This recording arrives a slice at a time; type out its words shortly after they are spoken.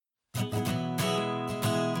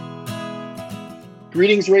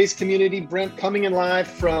Greetings, Race community. Brent coming in live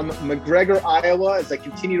from McGregor, Iowa, as I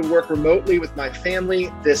continue to work remotely with my family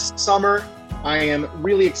this summer. I am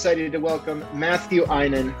really excited to welcome Matthew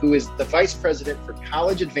Eynon, who is the Vice President for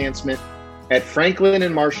College Advancement at Franklin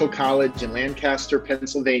and Marshall College in Lancaster,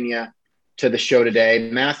 Pennsylvania, to the show today.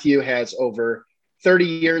 Matthew has over 30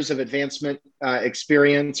 years of advancement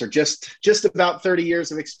experience, or just about 30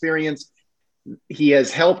 years of experience. He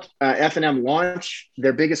has helped F&M launch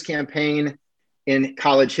their biggest campaign in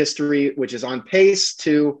college history, which is on pace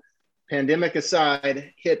to, pandemic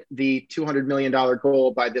aside, hit the $200 million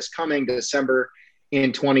goal by this coming December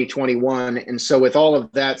in 2021. And so with all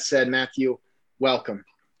of that said, Matthew, welcome.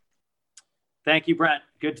 Thank you, Brent.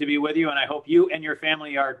 Good to be with you. And I hope you and your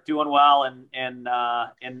family are doing well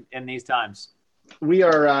in these times. We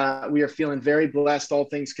are feeling very blessed, all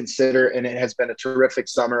things considered, and it has been a terrific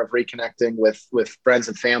summer of reconnecting with friends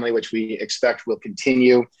and family, which we expect will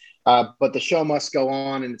continue. But the show must go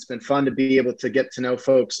on, and it's been fun to be able to get to know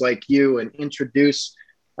folks like you and introduce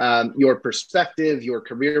your perspective, your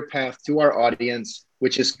career path to our audience,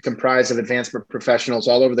 which is comprised of advancement professionals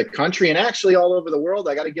all over the country and actually all over the world.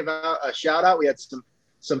 I got to give out a shout out. We had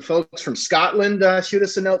some folks from Scotland shoot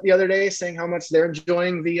us a note the other day saying how much they're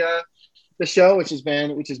enjoying the show, which has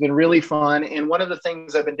been really fun. And one of the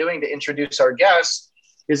things I've been doing to introduce our guests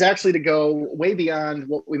is actually to go way beyond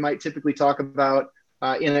what we might typically talk about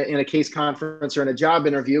in a case conference or in a job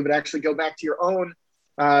interview, but actually go back to your own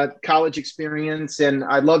college experience. And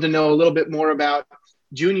I'd love to know a little bit more about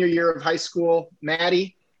junior year of high school,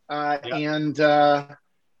 Maddie, and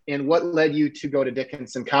what led you to go to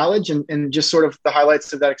Dickinson College and just sort of the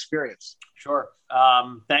highlights of that experience. Sure.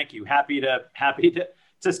 Thank you. Happy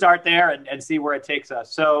to start there and see where it takes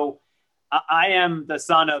us. So I am the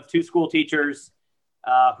son of two school teachers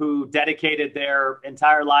who dedicated their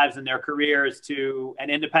entire lives and their careers to an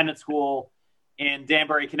independent school in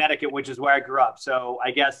Danbury, Connecticut, which is where I grew up. So I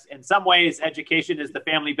guess in some ways, education is the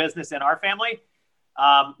family business in our family.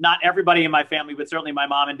 Not everybody in my family, but certainly my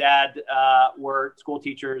mom and dad were school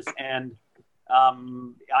teachers, and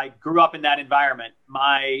I grew up in that environment.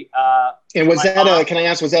 And was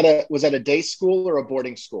that a day school or a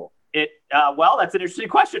boarding school? Well, that's an interesting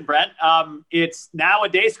question, Brent. It's now a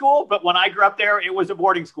day school, but when I grew up there, it was a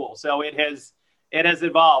boarding school. So it has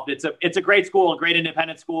evolved. It's a great school, a great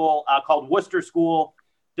independent school called Wooster School,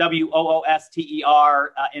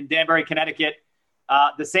 Wooster, in Danbury, Connecticut.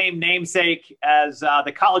 The same namesake as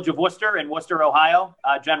the College of Worcester in Worcester, Ohio,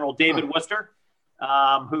 General David Wooster,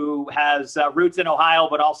 who has roots in Ohio,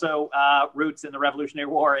 but also roots in the Revolutionary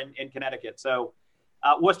War in Connecticut. So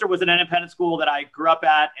Worcester was an independent school that I grew up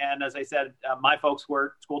at. And as I said, my folks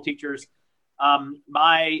were school teachers.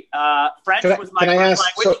 My French was my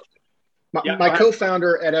first language. So my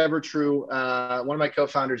co-founder at Evertrue, one of my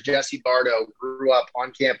co-founders, Jesse Bardo, grew up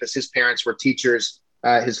on campus. His parents were teachers.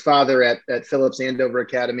 His father at Phillips Andover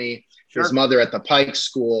Academy, sure. His mother at the Pike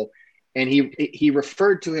School. And he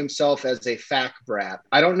referred to himself as a FAC brat.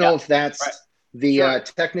 I don't know if that's right. The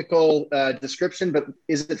technical description, but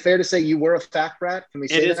is it fair to say you were a FAC brat? Can we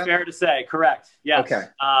say that? It is fair to say, correct. Yes. Okay.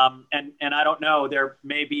 And I don't know, there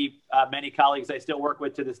may be many colleagues I still work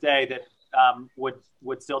with to this day that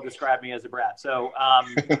would still describe me as a brat. So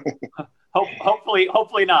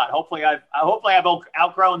hopefully not. Hopefully I've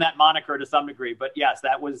outgrown that moniker to some degree. But yes,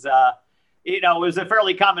 that was it was a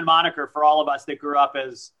fairly common moniker for all of us that grew up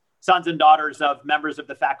as sons and daughters of members of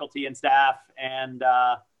the faculty and staff. And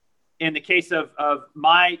in the case of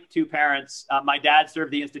my two parents, my dad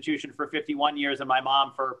served the institution for 51 years and my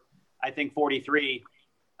mom for, I think, 43.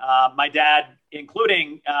 My dad,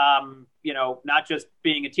 including, not just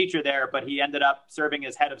being a teacher there, but he ended up serving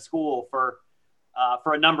as head of school for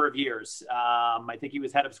a number of years. I think he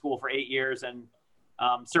was head of school for 8 years and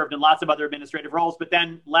served in lots of other administrative roles, but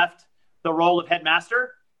then left the role of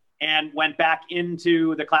headmaster and went back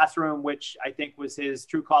into the classroom, which I think was his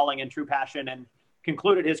true calling and true passion, and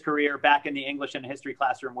concluded his career back in the English and history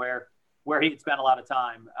classroom where he'd spent a lot of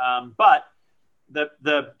time. But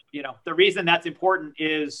the reason that's important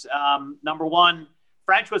is, number one,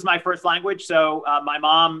 French was my first language. So my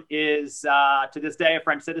mom is to this day a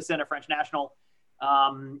French citizen, a French national.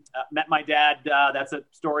 Met my dad. That's a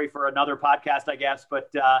story for another podcast, I guess.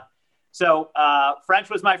 But so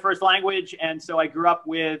French was my first language. And so I grew up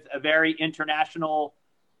with a very international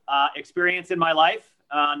experience in my life,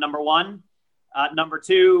 number one. Number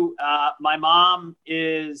two, my mom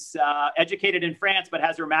is educated in France, but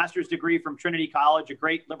has her master's degree from Trinity College, a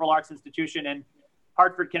great liberal arts institution in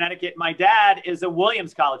Hartford, Connecticut. My dad is a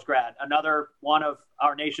Williams College grad, another one of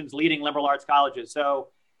our nation's leading liberal arts colleges. So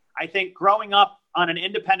I think growing up on an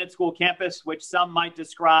independent school campus, which some might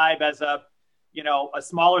describe as a a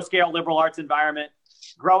smaller scale liberal arts environment,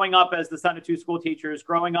 growing up as the son of two school teachers,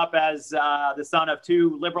 growing up as the son of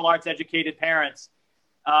two liberal arts educated parents.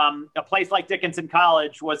 A place like Dickinson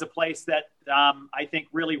College was a place that I think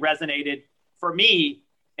really resonated for me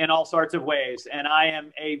in all sorts of ways. And I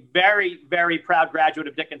am a very, very proud graduate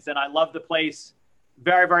of Dickinson. I love the place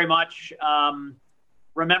very, very much.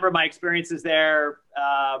 Remember my experiences there,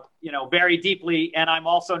 very deeply. And I'm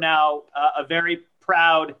also now a very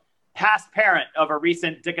proud past parent of a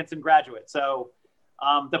recent Dickinson graduate. So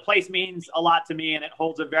the place means a lot to me, and it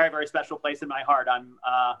holds a very, very special place in my heart. I'm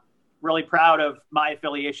really proud of my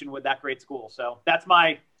affiliation with that great school. So that's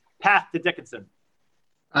my path to Dickinson.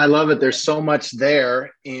 I love it. There's so much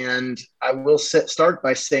there. And I will start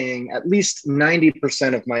by saying at least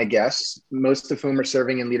 90% of my guests, most of whom are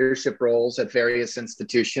serving in leadership roles at various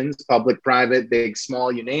institutions, public, private, big,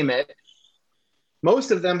 small, you name it. Most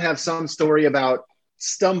of them have some story about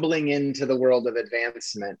stumbling into the world of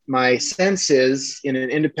advancement. My sense is, in an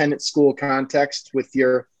independent school context, with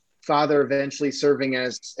your father eventually serving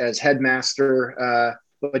as headmaster,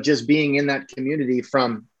 but just being in that community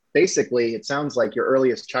from basically, it sounds like your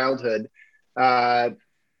earliest childhood. Not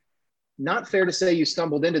fair to say you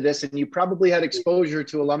stumbled into this, and you probably had exposure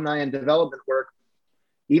to alumni and development work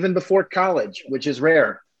even before college, which is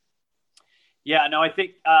rare. Yeah, no, I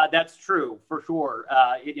think that's true for sure.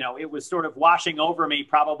 It was sort of washing over me,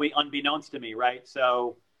 probably unbeknownst to me, right?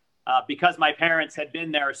 So because my parents had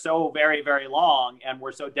been there so very, very long and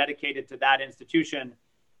were so dedicated to that institution,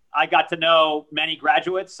 I got to know many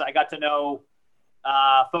graduates. I got to know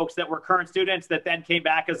folks that were current students that then came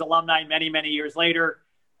back as alumni many, many years later.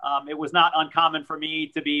 It was not uncommon for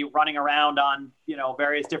me to be running around on,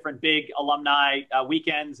 various different big alumni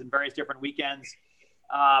weekends and various different weekends,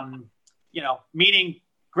 meeting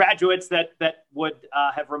graduates that would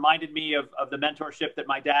have reminded me of the mentorship that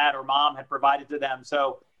my dad or mom had provided to them.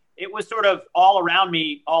 So it was sort of all around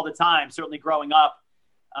me all the time, certainly growing up,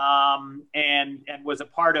 and was a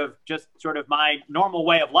part of just sort of my normal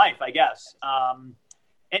way of life, I guess,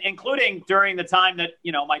 including during the time that,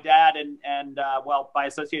 my dad and by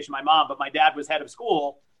association, my mom, but my dad was head of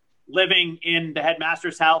school, living in the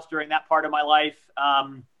headmaster's house during that part of my life.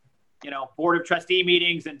 Board of trustee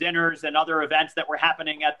meetings and dinners and other events that were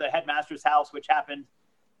happening at the headmaster's house, which happened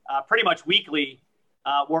pretty much weekly,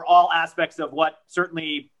 were all aspects of what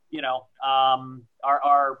certainly,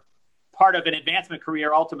 are part of an advancement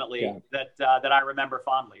career ultimately that I remember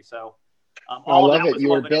fondly. So I love it. You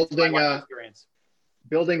were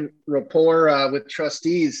building rapport with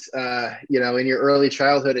trustees, in your early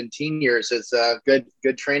childhood and teen years is a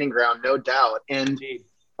good training ground, no doubt. And indeed.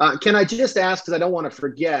 Can I just ask, because I don't want to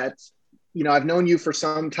forget, I've known you for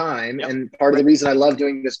some time, and part of the reason I love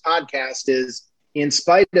doing this podcast is, in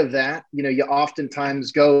spite of that, you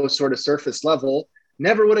oftentimes go sort of surface level.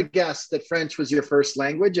 Never would have guessed that French was your first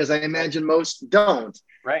language, as I imagine most don't.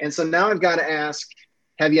 Right. And so now I've got to ask,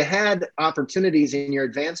 have you had opportunities in your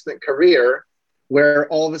advancement career where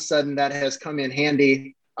all of a sudden that has come in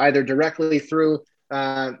handy, either directly through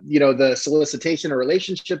the solicitation or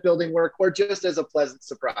relationship building work, or just as a pleasant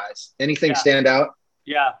surprise? Anything stand out?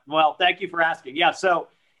 Yeah. Well, thank you for asking. Yeah. So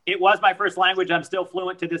it was my first language. I'm still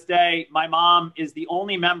fluent to this day. My mom is the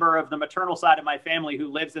only member of the maternal side of my family who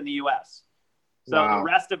lives in the U.S. So the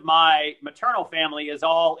rest of my maternal family is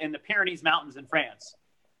all in the Pyrenees Mountains in France.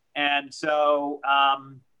 And so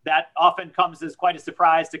that often comes as quite a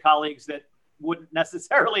surprise to colleagues that wouldn't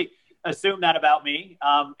necessarily assume that about me,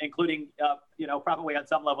 including, probably on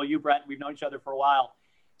some level, you, Brent. We've known each other for a while.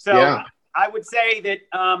 So I would say that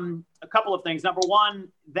a couple of things. Number one,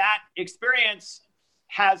 that experience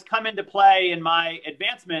has come into play in my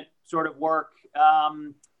advancement sort of work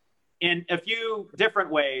in a few different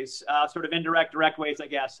ways, sort of indirect, direct ways, I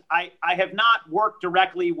guess. I have not worked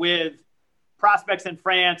directly with prospects in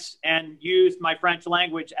France and used my French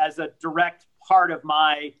language as a direct part of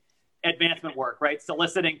my advancement work, right?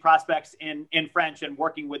 Soliciting prospects in French and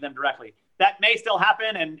working with them directly. That may still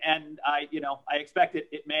happen, and I expect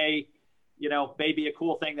it may be a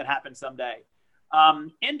cool thing that happens someday.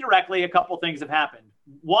 Indirectly, a couple things have happened.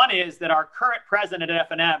 One is that our current president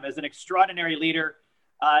at F&M is an extraordinary leader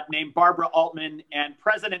named Barbara Altman, and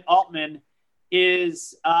President Altman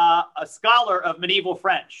is a scholar of medieval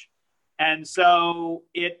French. And so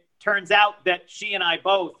it turns out that she and I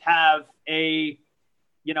both have a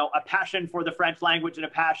passion for the French language and a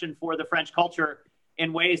passion for the French culture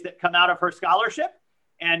in ways that come out of her scholarship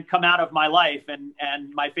and come out of my life and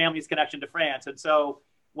my family's connection to France. And so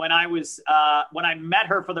when I met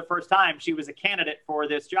her for the first time, she was a candidate for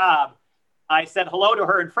this job. I said hello to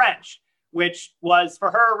her in French, which was for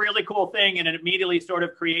her a really cool thing. And it immediately sort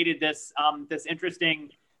of created this, this interesting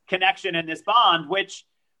connection and this bond, which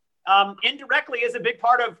indirectly is a big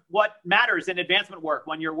part of what matters in advancement work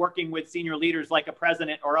when you're working with senior leaders like a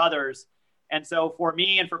president or others. And so for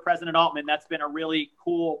me and for President Altman, that's been a really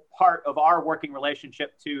cool part of our working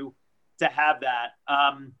relationship to have that.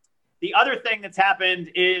 The other thing that's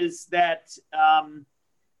happened is that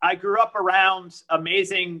I grew up around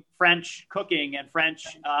amazing French cooking and French,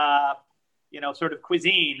 sort of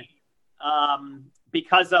cuisine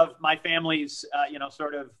because of my family's,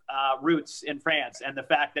 roots in France, and the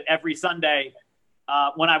fact that every Sunday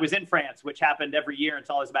when I was in France, which happened every year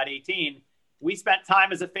until I was about 18, we spent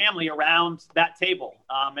time as a family around that table.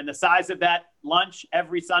 And the size of that lunch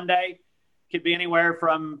every Sunday could be anywhere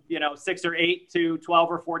from, 6 or 8 to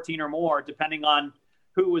 12 or 14 or more, depending on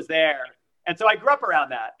who was there. And so I grew up around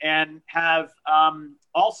that and have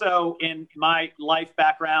also in my life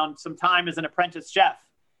background some time as an apprentice chef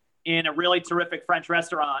in a really terrific French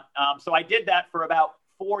restaurant. So I did that for about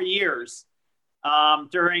 4 years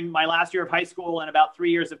during my last year of high school and about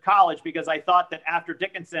 3 years of college, because I thought that after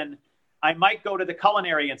Dickinson, I might go to the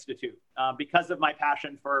Culinary Institute because of my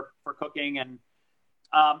passion for cooking. And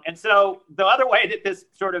so the other way that this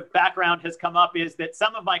sort of background has come up is that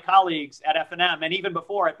some of my colleagues at F&M, and even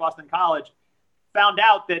before at Boston College, found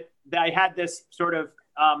out that I had this sort of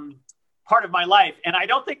part of my life. And I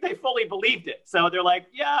don't think they fully believed it. So they're like,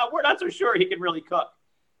 yeah, we're not so sure he can really cook.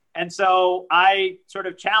 And so I sort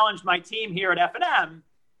of challenged my team here at F&M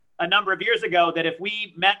a number of years ago that if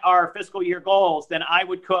we met our fiscal year goals, then I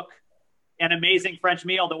would cook an amazing French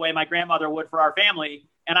meal the way my grandmother would for our family.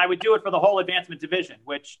 And I would do it for the whole advancement division,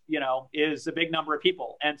 which, is a big number of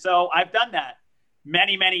people. And so I've done that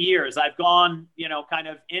many, many years. I've gone, kind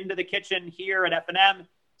of into the kitchen here at F&M,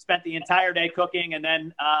 spent the entire day cooking, and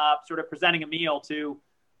then sort of presenting a meal to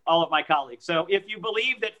all of my colleagues. So if you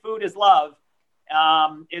believe that food is love,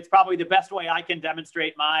 it's probably the best way I can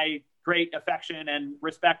demonstrate my great affection and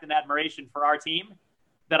respect and admiration for our team,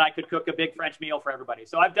 that I could cook a big French meal for everybody.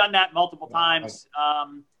 So I've done that multiple times.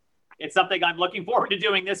 It's something I'm looking forward to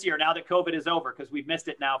doing this year now that COVID is over, because we've missed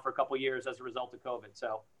it now for a couple of years as a result of COVID.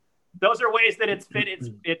 So those are ways that it's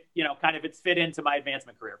fit into my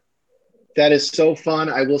advancement career. That is so fun.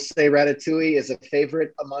 I will say ratatouille is a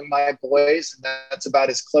favorite among my boys. That's about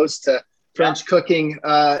as close to French cooking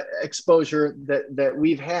exposure that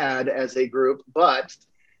we've had as a group, but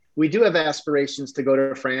we do have aspirations to go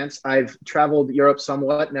to France. I've traveled Europe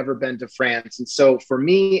somewhat, never been to France. And so for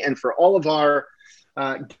me and for all of our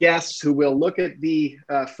guests who will look at the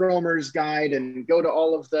Frommer's Guide and go to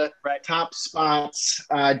all of the top spots,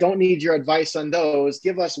 don't need your advice on those.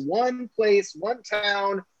 Give us one place, one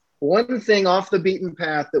town, one thing off the beaten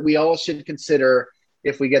path that we all should consider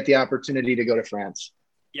if we get the opportunity to go to France.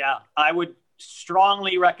 Yeah, I would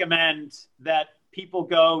strongly recommend that people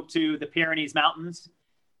go to the Pyrenees Mountains.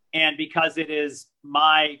 And because it is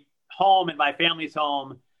my home and my family's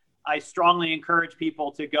home, I strongly encourage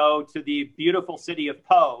people to go to the beautiful city of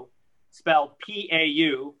Pau, spelled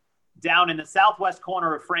P-A-U, down in the southwest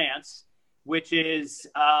corner of France, which is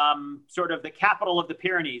sort of the capital of the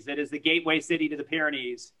Pyrenees. It is the gateway city to the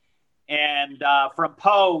Pyrenees. And from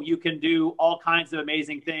Pau, you can do all kinds of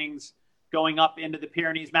amazing things going up into the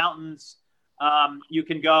Pyrenees Mountains. You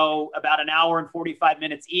can go about an hour and 45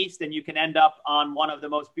 minutes east, and you can end up on one of the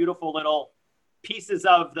most beautiful little pieces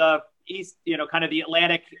of the east, kind of the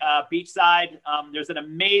Atlantic beachside. There's an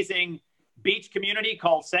amazing beach community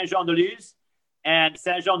called Saint-Jean-de-Luz, and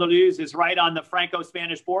Saint-Jean-de-Luz is right on the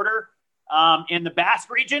Franco-Spanish border in the Basque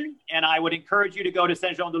region. And I would encourage you to go to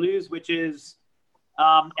Saint-Jean-de-Luz, which is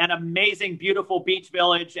an amazing, beautiful beach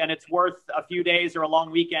village, and it's worth a few days or a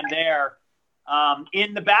long weekend there.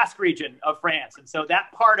 In the Basque region of France. And so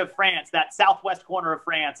that part of France, that southwest corner of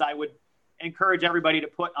France, I would encourage everybody to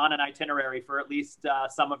put on an itinerary for at least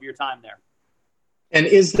some of your time there. And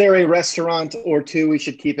is there a restaurant or two we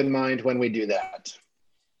should keep in mind when we do that?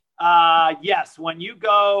 Yes, when you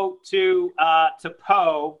go to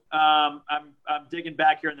Pau, I'm digging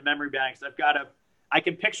back here in the memory banks. I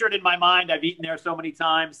can picture it in my mind. I've eaten there so many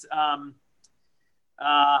times.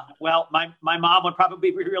 Well, my mom would probably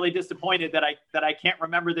be really disappointed that I can't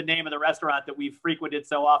remember the name of the restaurant that we've frequented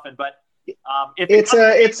so often. But if it's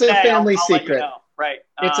a family secret, right?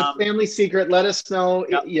 It's a family secret. Let us know.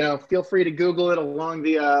 Yep. Feel free to Google it along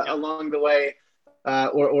the way,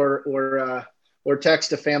 or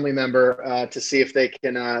text a family member to see if they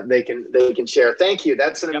can share. Thank you.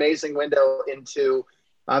 That's an amazing window into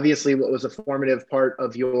obviously what was a formative part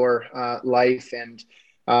of your life. And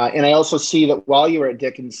I also see that while you were at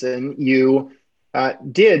Dickinson, you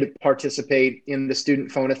did participate in the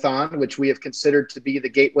Student Phonathon, which we have considered to be the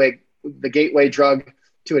gateway drug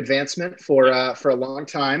to advancement for a long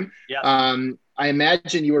time. Yeah. I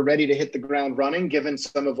imagine you were ready to hit the ground running, given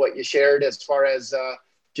some of what you shared as far as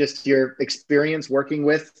just your experience working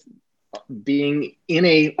with being in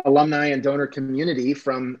a alumni and donor community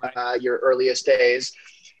from your earliest days.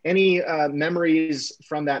 Any memories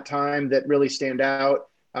from that time that really stand out?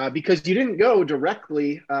 Because you didn't go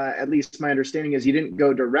directly, at least my understanding is you didn't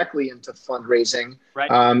go directly into fundraising,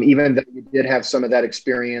 right. Even though you did have some of that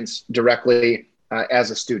experience directly as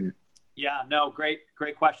a student. Yeah, no, great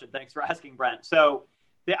question. Thanks for asking, Brent. So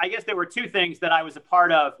I guess there were two things that I was a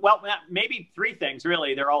part of. Well, maybe three things,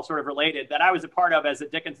 really. They're all sort of related that I was a part of as a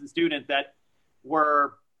Dickinson student that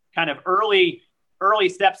were kind of early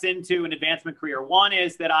steps into an advancement career. One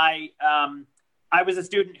is that I was a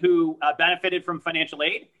student who benefited from financial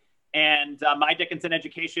aid, and my Dickinson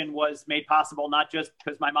education was made possible not just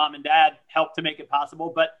because my mom and dad helped to make it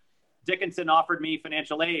possible, but Dickinson offered me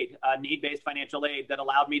financial aid, need-based financial aid that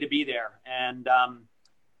allowed me to be there. And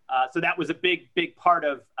so that was a big part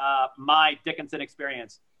of my Dickinson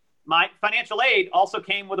experience. My financial aid also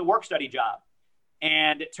came with a work-study job.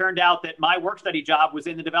 And it turned out that my work-study job was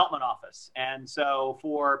in the development office. And so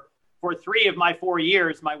for 3 of my 4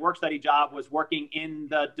 years, my work-study job was working in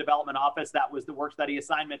the development office. That was the work-study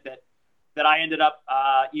assignment that I ended up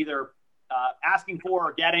either asking for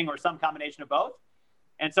or getting, or some combination of both.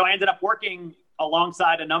 And so I ended up working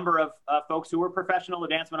alongside a number of folks who were professional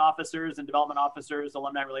advancement officers and development officers,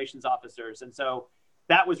 alumni relations officers. And so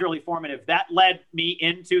that was really formative. That led me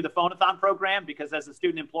into the Phonathon program, because as a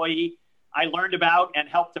student employee, I learned about and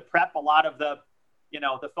helped to prep a lot of the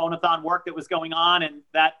Phonathon work that was going on. And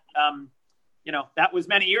that, that was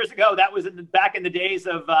many years ago. That was back in the days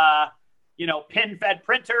of, pin-fed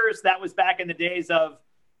printers. That was back in the days of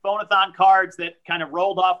Phonathon cards that kind of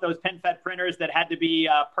rolled off those pin-fed printers that had to be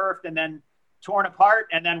perfed and then torn apart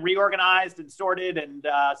and then reorganized and sorted. And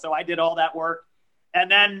so I did all that work. And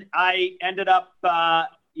then I ended up,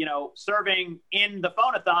 serving in the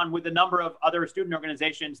Phonathon with a number of other student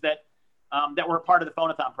organizations that were part of the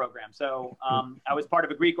Phonathon program. So I was part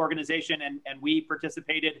of a Greek organization, and we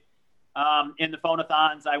participated in the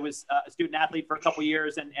Phonathons. I was a student athlete for a couple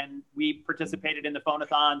years, and we participated in the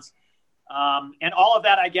Phonathons. And all of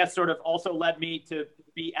that, I guess, sort of also led me to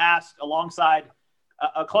be asked alongside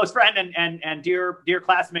a close friend and dear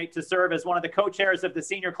classmate to serve as one of the co-chairs of the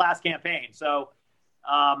senior class campaign. So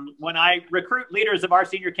when I recruit leaders of our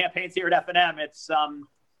senior campaigns here at F&M, it's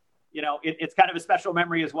it's kind of a special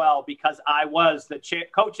memory as well, because I was the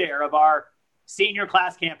co-chair of our senior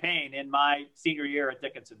class campaign in my senior year at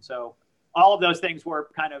Dickinson. So all of those things were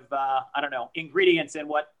kind of, ingredients in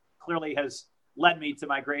what clearly has led me to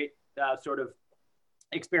my great sort of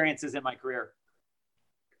experiences in my career.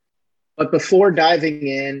 But before diving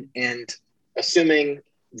in and assuming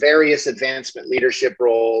various advancement leadership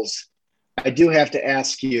roles, I do have to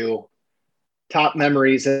ask you, top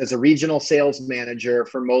memories as a regional sales manager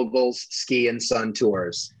for Moguls Ski and Sun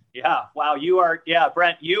Tours. Yeah. Wow.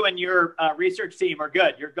 Brent, you and your research team are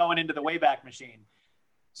good. You're going into the Wayback Machine.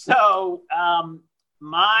 So I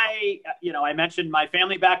mentioned my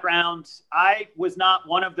family background. I was not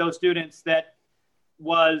one of those students that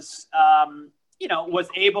was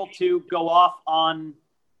able to go off on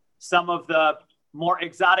some of the more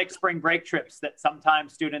exotic spring break trips that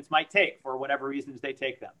sometimes students might take for whatever reasons they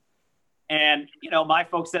take them. And, my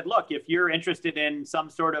folks said, look, if you're interested in some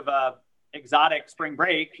sort of a exotic spring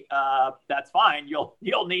break, that's fine.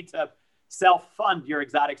 You'll need to self-fund your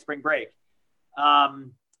exotic spring break.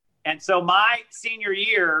 And so my senior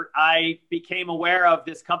year, I became aware of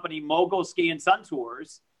this company, Mogul Ski and Sun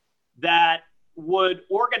Tours, that would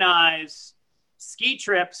organize ski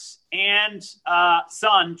trips and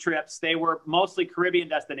sun trips. They were mostly Caribbean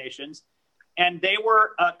destinations. And they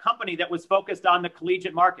were a company that was focused on the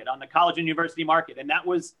collegiate market, on the college and university market. And that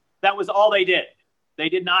was all they did. They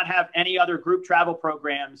did not have any other group travel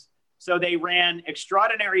programs. So they ran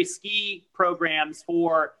extraordinary ski programs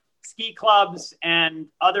for ski clubs and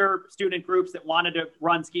other student groups that wanted to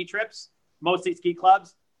run ski trips, mostly ski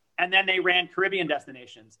clubs. And then they ran Caribbean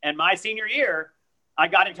destinations. And my senior year, I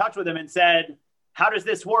got in touch with them and said, how does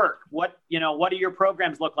this work? What do your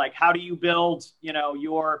programs look like? How do you build,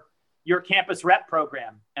 your campus rep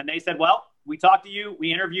program? And they said, well, we talk to you,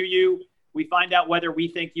 we interview you, we find out whether we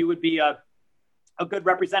think you would be a good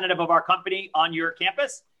representative of our company on your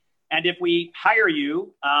campus. And if we hire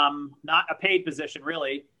you, not a paid position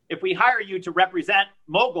really, if we hire you to represent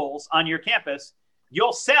Moguls on your campus,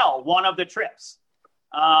 you'll sell one of the trips,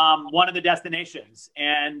 one of the destinations.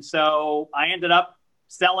 And so I ended up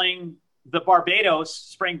selling the Barbados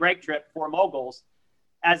spring break trip for Moguls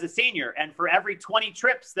as a senior. And for every 20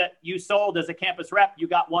 trips that you sold as a campus rep, you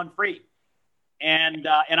got one free. And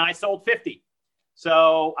I sold 50.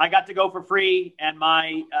 So I got to go for free, and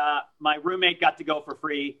my roommate got to go for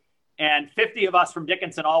free. And 50 of us from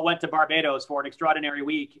Dickinson all went to Barbados for an extraordinary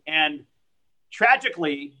week. And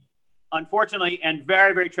tragically, unfortunately, and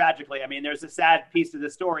very, very tragically, I mean, there's a sad piece to the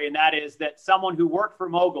story, and that is that someone who worked for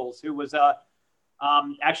Moguls, who was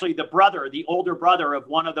actually the older brother of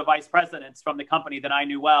one of the vice presidents from the company that I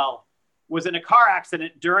knew well, was in a car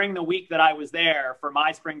accident during the week that I was there for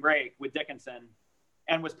my spring break with Dickinson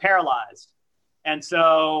and was paralyzed. And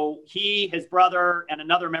so he, his brother, and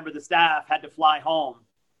another member of the staff had to fly home.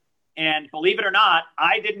 And believe it or not,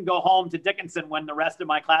 I didn't go home to Dickinson when the rest of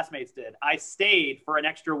my classmates did. I stayed for an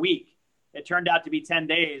extra week. It turned out to be 10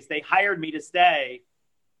 days. They hired me to stay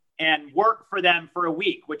and work for them for a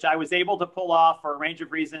week, which I was able to pull off for a range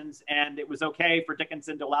of reasons. And it was okay for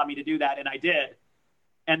Dickinson to allow me to do that. And I did.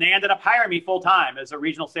 And they ended up hiring me full time as a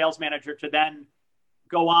regional sales manager to then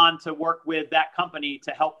go on to work with that company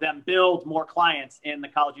to help them build more clients in the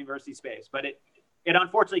college university space. But it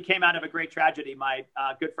unfortunately came out of a great tragedy. My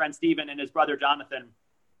good friend Stephen and his brother Jonathan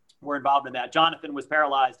were involved in that. Jonathan was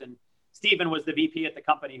paralyzed, and Stephen was the VP at the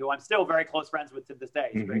company, who I'm still very close friends with to this day.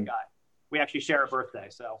 He's a great guy. We actually share a birthday.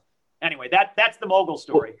 So anyway, that's the Mogul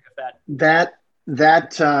story.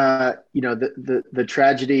 The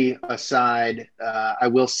tragedy aside, I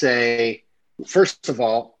will say, first of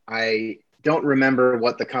all, I don't remember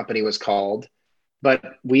what the company was called, but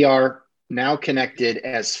we are now connected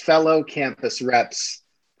as fellow campus reps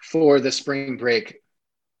for the spring break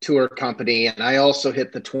tour company. And I also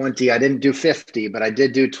hit the 20. I didn't do 50, but I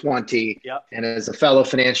did do 20. Yep. And as a fellow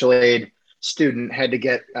financial aid student, had to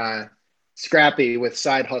get scrappy with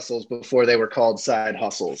side hustles before they were called side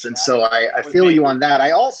hustles. And so I feel you on that. I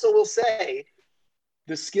also will say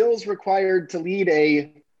the skills required to lead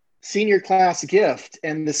a senior class gift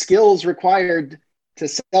and the skills required to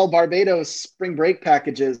sell Barbados spring break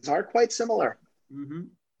packages are quite similar. Mm-hmm.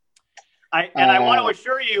 I want to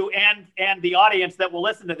assure you and the audience that will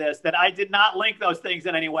listen to this that I did not link those things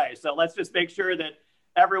in any way. So let's just make sure that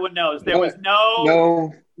everyone knows there was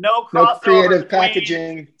no crossover creative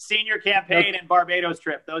packaging, senior campaign and Barbados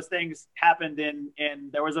trip. Those things happened in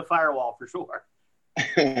there was a firewall for sure.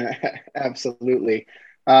 Absolutely.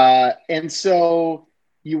 And so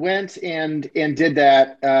you went and did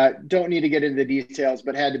that. Don't need to get into the details,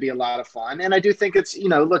 but had to be a lot of fun. And I do think it's,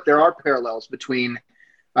 look, there are parallels between,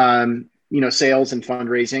 sales and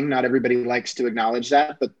fundraising. Not everybody likes to acknowledge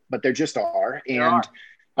that, but there just are.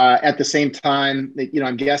 At the same time,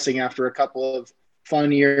 I'm guessing after a couple of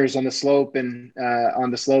fun years on the slope and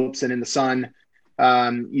on the slopes and in the sun,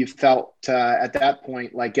 you felt at that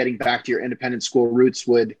point like getting back to your independent school roots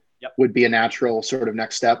would be a natural sort of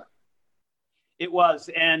next step. It was.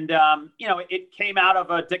 And, it came out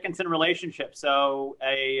of a Dickinson relationship. So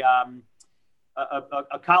a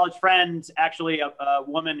college friend, actually a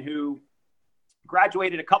woman who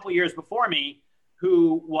graduated a couple years before me,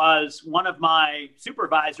 who was one of my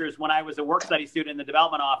supervisors when I was a work study student in the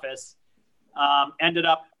development office, ended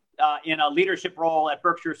up in a leadership role at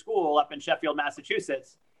Berkshire School up in Sheffield,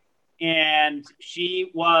 Massachusetts. And she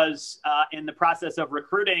was in the process of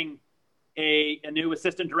recruiting a new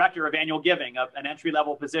assistant director of annual giving, an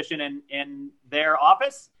entry-level position in their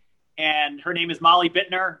office. And her name is Molly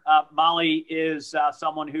Bittner. Molly is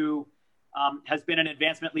someone who has been an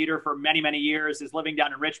advancement leader for many, many years, is living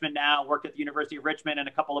down in Richmond now, worked at the University of Richmond and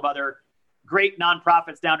a couple of other great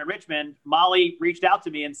nonprofits down in Richmond. Molly reached out to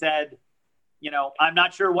me and said, I'm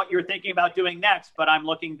not sure what you're thinking about doing next, but I'm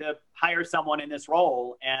looking to hire someone in this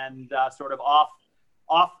role. And sort of off,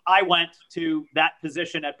 I went to that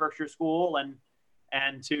position at Berkshire School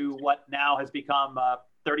and to what now has become a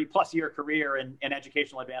 30-plus year career in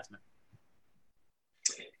educational advancement.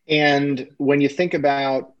 And when you think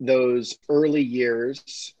about those early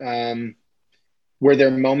years, were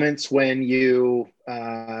there moments when you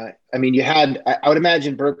had, I would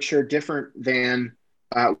imagine Berkshire different than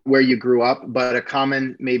where you grew up, but a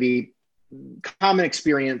common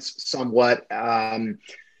experience somewhat.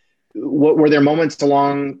 What were there moments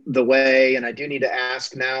along the way? And I do need to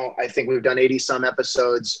ask now, I think we've done 80 some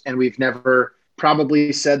episodes and we've never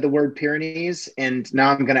probably said the word Pyrenees. And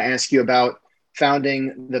now I'm going to ask you about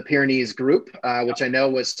founding the Pyrenees Group, which I know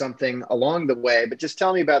was something along the way, but just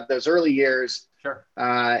tell me about those early years. Sure.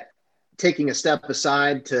 Taking a step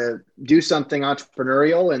aside to do something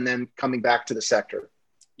entrepreneurial and then coming back to the sector.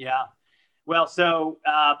 Yeah. Well, so,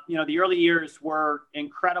 the early years were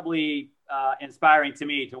incredibly inspiring to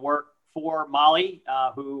me to work for Molly,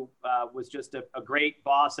 who was just a great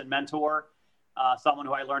boss and mentor, someone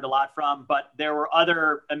who I learned a lot from. But there were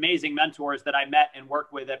other amazing mentors that I met and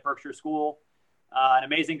worked with at Berkshire School. An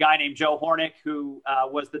amazing guy named Joe Hornick, who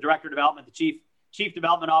was the director of development, the chief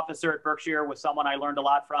development officer at Berkshire, was someone I learned a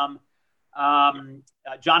lot from.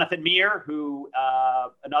 Jonathan Meir, who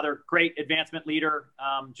another great advancement leader.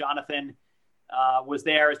 Jonathan was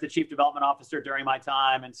there as the chief development officer during my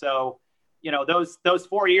time. And so, those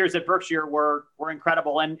 4 years at Berkshire were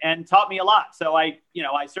incredible and taught me a lot. So I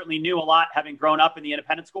certainly knew a lot, having grown up in the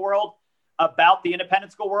independent school world, about the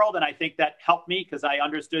independent school world. And I think that helped me because I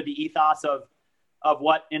understood the ethos of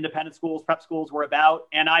what independent schools, prep schools were about.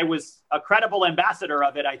 And I was a credible ambassador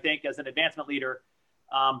of it, I think, as an advancement leader,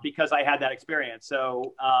 because I had that experience.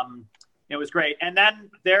 So it was great. And then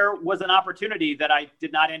there was an opportunity that I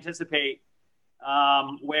did not anticipate,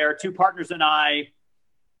 where two partners and I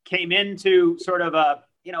came into sort of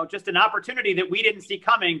just an opportunity that we didn't see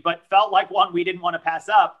coming, but felt like one we didn't want to pass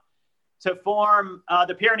up, to form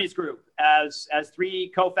the Pyrenees Group as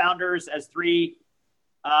three co-founders, as three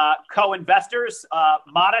co-investors,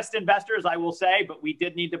 modest investors, I will say, but we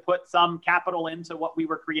did need to put some capital into what we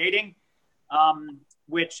were creating,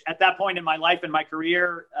 which at that point in my life and my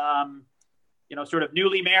career, sort of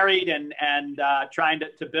newly married and trying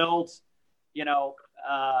to build,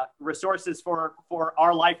 resources for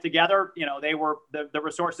our life together. They were, the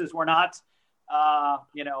resources were not,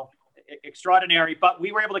 extraordinary, but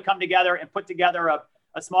we were able to come together and put together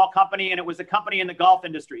a small company, and it was a company in the golf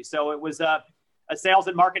industry. So it was a sales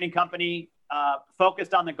and marketing company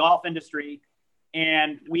focused on the golf industry.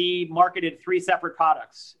 And we marketed three separate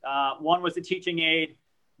products. One was a teaching aid,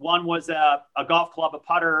 one was a golf club, a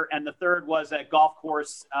putter, and the third was a golf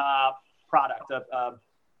course product,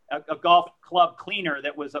 a golf club cleaner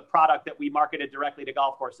that was a product that we marketed directly to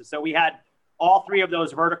golf courses. So we had all three of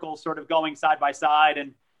those verticals sort of going side by side.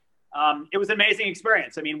 And it was an amazing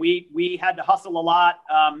experience. I mean, we had to hustle a lot.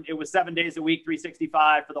 It was 7 days a week,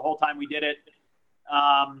 365 for the whole time we did it.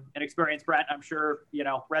 An experience, Brent, I'm sure,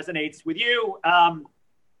 resonates with you. An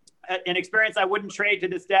experience I wouldn't trade to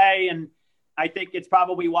this day. And I think it's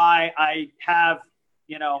probably why I have,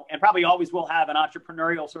 and probably always will have, an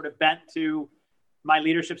entrepreneurial sort of bent to my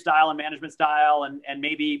leadership style and management style, and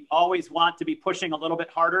maybe always want to be pushing a little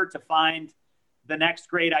bit harder to find the next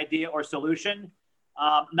great idea or solution.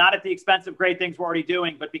 Not at the expense of great things we're already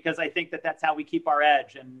doing, but because I think that that's how we keep our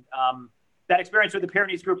edge. And that experience with the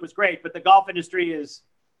Pyrenees Group was great, but the golf industry is,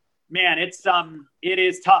 man, it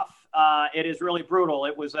is tough. It is really brutal.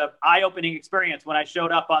 It was an eye-opening experience when I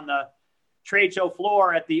showed up on the trade show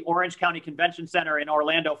floor at the Orange County Convention Center in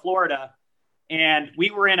Orlando, Florida. And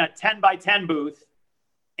we were in a 10 by 10 booth,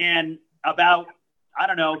 and about,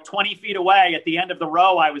 20 feet away at the end of the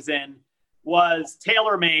row I was in was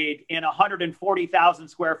TaylorMade in a 140,000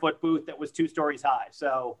 square foot booth that was 2 stories high.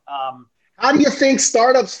 So, how do you think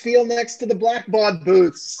startups feel next to the Blackbaud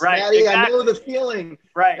booths? Right, Maddie, exactly. I know the feeling.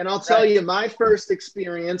 Right. And I'll tell you, my first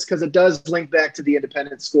experience, because it does link back to the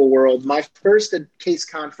independent school world, my first CASE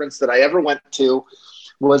conference that I ever went to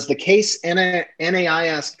was the CASE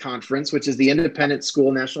NAIS conference, which is the Independent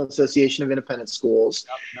School National Association of Independent Schools.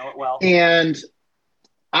 Yep, know it well. And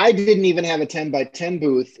I didn't even have a 10 by 10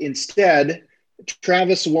 booth. Instead,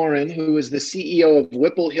 Travis Warren, who is the CEO of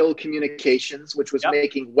Whipple Hill Communications, which was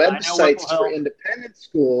making websites for independent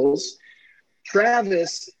schools,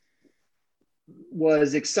 Travis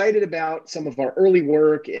was excited about some of our early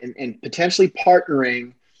work and potentially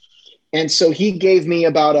partnering. And so he gave me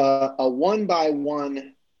about a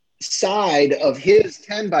 1-by-1 side of his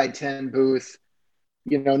 10 by 10 booth,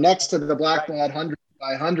 next to the Blackbaud 100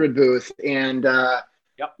 by 100 booth. And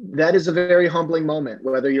that is a very humbling moment,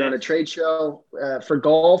 whether you're on a trade show for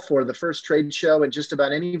golf or the first trade show in just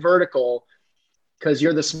about any vertical, because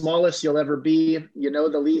you're the smallest you'll ever be.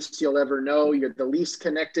 The least you'll ever know. You're the least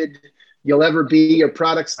connected you'll ever be. Your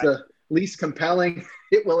product's the least compelling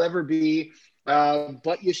it will ever be.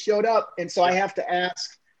 But you showed up. And so I have to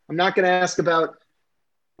ask, I'm not going to ask about,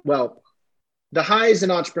 the highs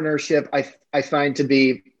in entrepreneurship, I find to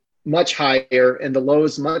be much higher and the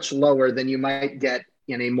lows much lower than you might get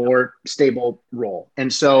in a more stable role.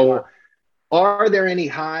 And so are there any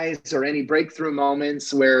highs or any breakthrough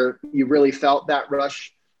moments where you really felt that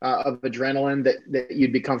rush of adrenaline that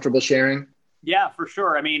you'd be comfortable sharing? Yeah, for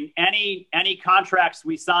sure. I mean, any contracts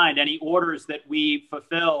we signed, any orders that we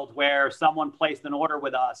fulfilled where someone placed an order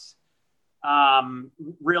with us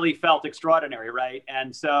really felt extraordinary, right?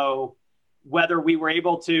 And so whether we were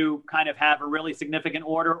able to kind of have a really significant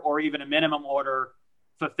order or even a minimum order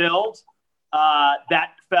fulfilled,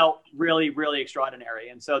 that felt really, really extraordinary.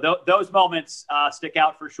 And so those moments stick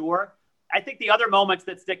out for sure. I think the other moments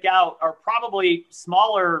that stick out are probably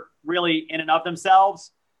smaller, really, in and of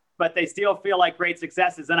themselves, but they still feel like great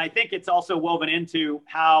successes. And I think it's also woven into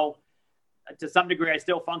how, to some degree, I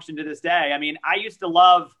still function to this day. I mean, I used to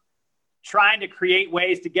love trying to create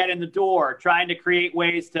ways to get in the door, trying to create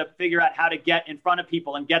ways to figure out how to get in front of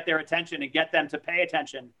people and get their attention and get them to pay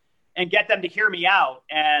attention and get them to hear me out.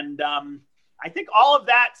 And I think all of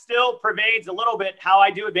that still pervades a little bit how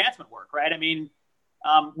I do advancement work, right? I mean,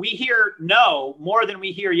 we hear no more than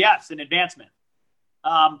we hear yes in advancement.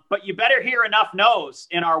 But you better hear enough no's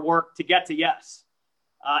in our work to get to yes.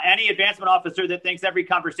 Any advancement officer that thinks every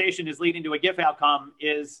conversation is leading to a GIF outcome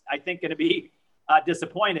is, I think, going to be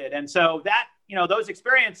disappointed. And so that, those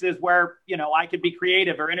experiences where, I could be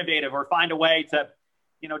creative or innovative or find a way to,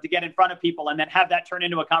 to get in front of people and then have that turn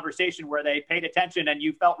into a conversation where they paid attention and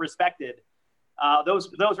you felt respected. Those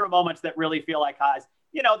were moments that really feel like highs.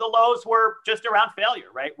 The lows were just around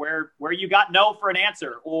failure, right? Where you got no for an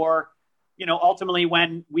answer, or, ultimately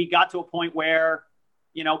when we got to a point where,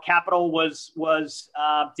 capital was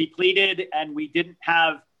depleted and we didn't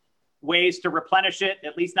have ways to replenish it,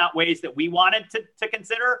 at least not ways that we wanted to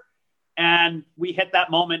consider. And we hit that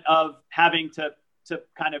moment of having to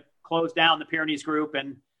kind of close down the Pyrenees group.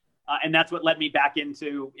 And that's what led me back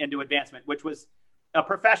into advancement, which was a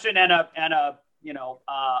profession and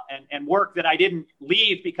work that I didn't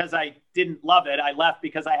leave because I didn't love it. I left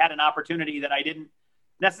because I had an opportunity that I didn't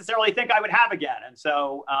necessarily think I would have again. And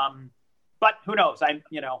so, but who knows?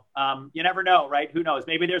 You never know, right? Who knows?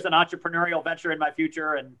 Maybe there's an entrepreneurial venture in my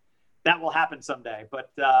future and that will happen someday.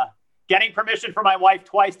 But getting permission from my wife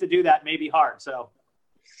twice to do that may be hard. So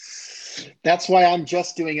that's why I'm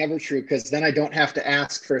just doing Evertrue, because then I don't have to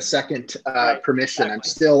ask for a second permission. Exactly. I'm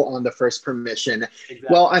still on the first permission. Exactly.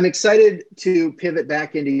 Well, I'm excited to pivot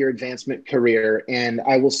back into your advancement career. And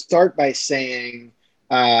I will start by saying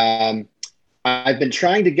I've been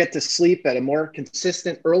trying to get to sleep at a more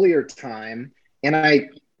consistent earlier time. And I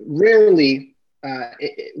rarely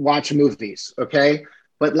watch movies, okay?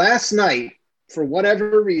 But last night, for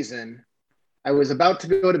whatever reason, I was about to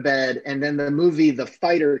go to bed, and then the movie The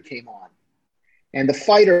Fighter came on. And The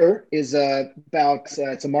Fighter is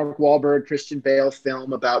it's a Mark Wahlberg, Christian Bale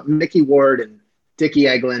film about Mickey Ward and Dickie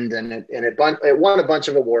Egland, and it won a bunch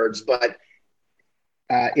of awards, but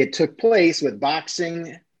it took place with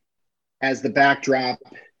boxing as the backdrop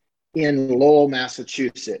in Lowell,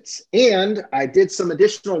 Massachusetts. And I did some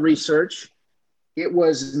additional research. It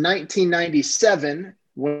was 1997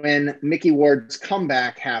 when Mickey Ward's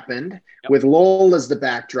comeback happened, with Lowell as the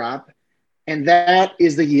backdrop. And that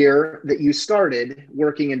is the year that you started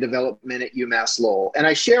working in development at UMass Lowell. And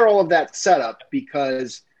I share all of that setup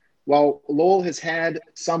because while Lowell has had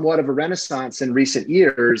somewhat of a renaissance in recent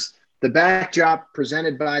years, the backdrop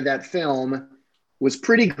presented by that film was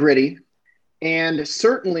pretty gritty and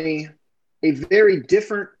certainly a very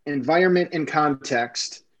different environment and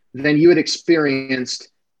context than you had experienced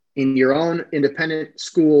in your own independent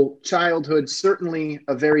school childhood, certainly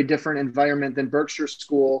a very different environment than Berkshire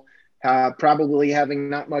School, probably having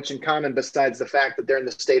not much in common besides the fact that they're in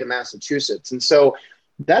the state of Massachusetts. And so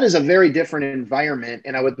that is a very different environment.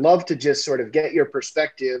 And I would love to just sort of get your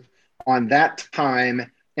perspective on that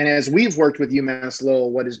time. And as we've worked with UMass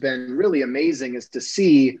Lowell, what has been really amazing is to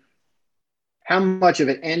see how much of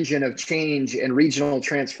an engine of change and regional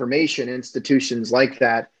transformation institutions like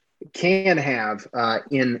that can have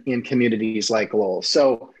in communities like Lowell.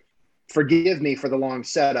 So forgive me for the long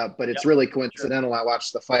setup, but it's really coincidental. Sure. I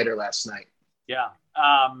watched The Fighter last night. Yeah.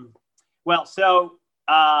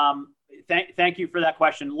 Thank you for that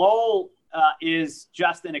question. Lowell is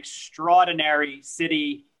just an extraordinary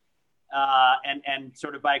city, and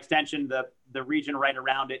sort of by extension, the region right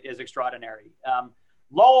around it is extraordinary.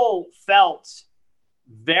 Lowell felt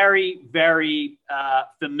very, very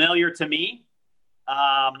familiar to me.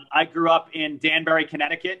 I grew up in Danbury,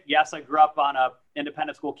 Connecticut. Yes, I grew up on a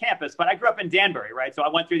independent school campus, but I grew up in Danbury, right? So I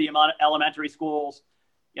went through the elementary schools.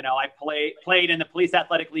 I played in the Police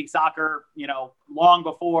Athletic League soccer, long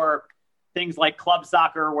before things like club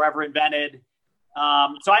soccer were ever invented.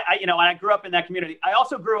 So I grew up in that community. I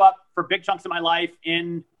also grew up for big chunks of my life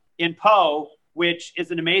in Pau, which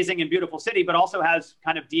is an amazing and beautiful city, but also has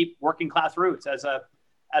kind of deep working class roots as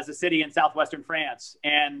a city in southwestern France.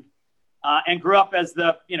 And grew up as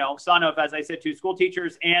the, son of, as I said, two school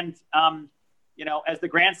teachers and, as the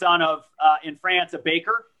grandson of, in France, a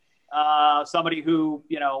baker, somebody who,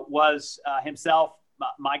 was himself,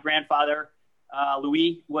 my grandfather,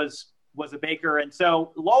 Louis, was a baker. And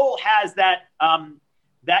so Lowell has that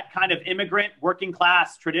kind of immigrant working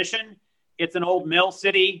class tradition. It's an old mill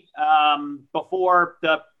city before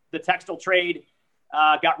the textile trade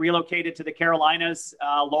got relocated to the Carolinas.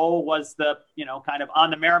 Lowell was the, kind of on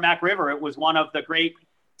the Merrimack River. It was one of the great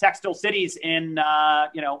textile cities in our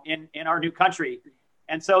new country.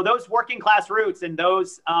 And so those working class roots and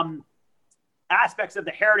those aspects of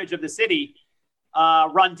the heritage of the city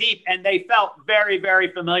run deep, and they felt very,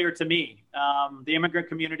 very familiar to me. The immigrant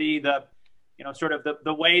community, the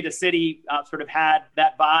way the city sort of had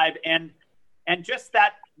that vibe, and just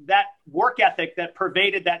that work ethic that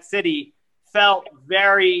pervaded that city felt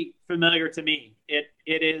very familiar to me. It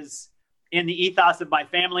is in the ethos of my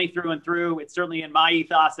family through and through. It's certainly in my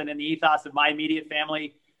ethos and in the ethos of my immediate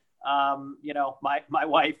family. My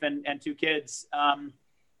wife and two kids.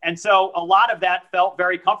 And so a lot of that felt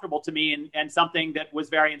very comfortable to me and something that was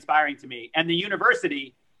very inspiring to me. And the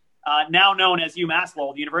university, now known as UMass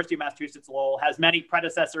Lowell, the University of Massachusetts Lowell, has many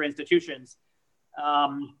predecessor institutions.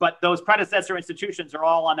 But those predecessor institutions are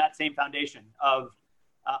all on that same foundation of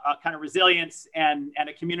a kind of resilience and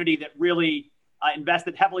a community that really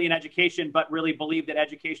invested heavily in education, but really believed that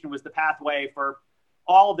education was the pathway for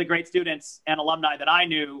all of the great students and alumni that I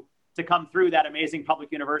knew to come through that amazing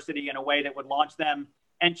public university in a way that would launch them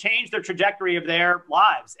and change the trajectory of their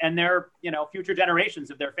lives and their, future generations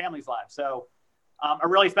of their families' lives. So a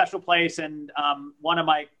really special place, and one of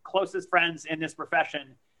my closest friends in this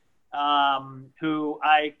profession, who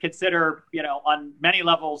I consider, on many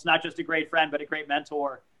levels, not just a great friend, but a great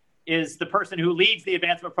mentor, is the person who leads the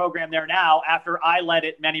advancement program there now after I led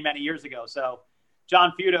it many, many years ago. So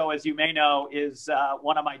John Futo, as you may know, is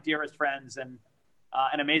one of my dearest friends and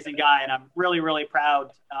an amazing guy. And I'm really, really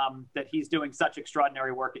proud that he's doing such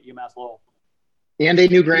extraordinary work at UMass Lowell. And a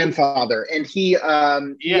new grandfather. And he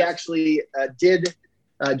actually did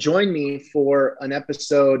join me for an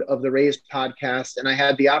episode of the Raised podcast. And I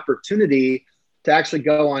had the opportunity to actually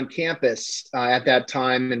go on campus at that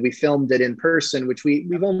time. And we filmed it in person, which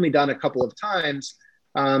we've only done a couple of times.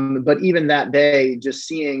 But even that day, just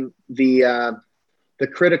seeing the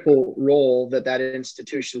critical role that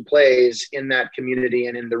institution plays in that community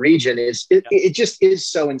and in the region it just is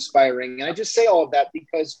so inspiring. And I just say all of that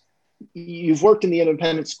because you've worked in the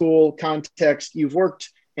independent school context, you've worked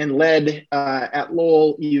and led at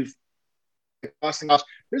Lowell,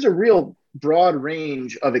 there's a real broad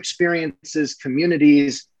range of experiences,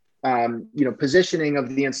 communities, positioning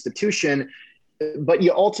of the institution, but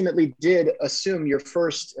you ultimately did assume your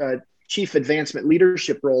first chief advancement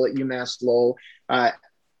leadership role at UMass Lowell. And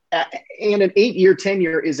an 8-year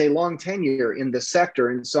tenure is a long tenure in the sector.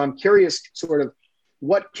 And so I'm curious sort of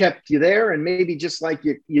what kept you there, and maybe just like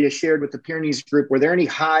you shared with the Pyrenees group, were there any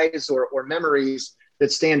highs or memories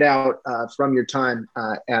that stand out from your time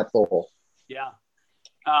at Lowell? Yeah.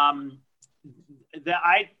 I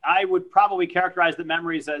would probably characterize the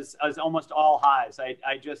memories as almost all highs.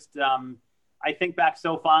 I think back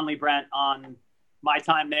so fondly, Brent, on my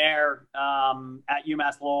time there at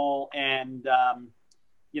UMass Lowell, and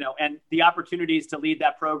and the opportunities to lead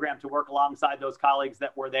that program, to work alongside those colleagues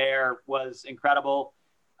that were there, was incredible.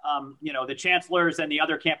 The chancellors and the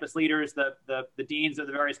other campus leaders, the deans of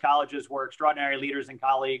the various colleges, were extraordinary leaders and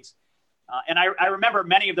colleagues. And I remember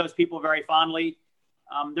many of those people very fondly.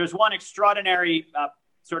 There's one extraordinary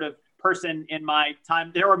sort of person in my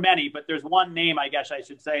time. There were many, but there's one name, I guess I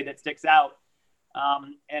should say, that sticks out.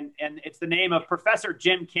 And it's the name of Professor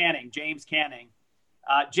Jim Canning, James Canning.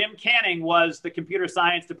 Jim Canning was the computer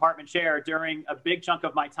science department chair during a big chunk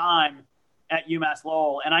of my time at UMass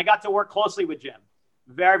Lowell. And I got to work closely with Jim,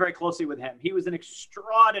 very, very closely with him. He was an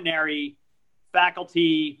extraordinary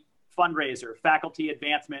faculty fundraiser, faculty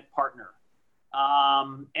advancement partner.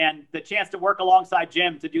 And the chance to work alongside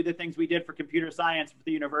Jim to do the things we did for computer science for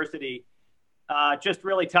the university just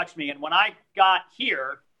really touched me. And when I got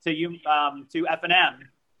here to F&M,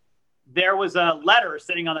 there was a letter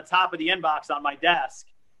sitting on the top of the inbox on my desk,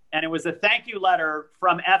 and it was a thank you letter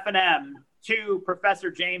from F&M to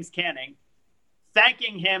Professor James Canning,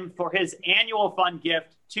 thanking him for his annual fund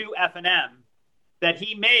gift to F&M that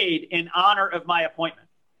he made in honor of my appointment.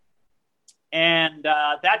 And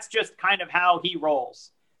that's just kind of how he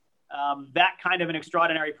rolls. That kind of an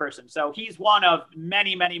extraordinary person. So he's one of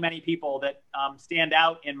many, many, many people that stand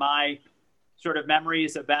out in my sort of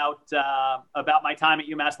memories about my time at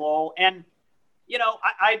UMass Lowell. And,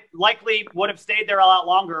 I likely would have stayed there a lot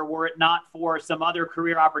longer were it not for some other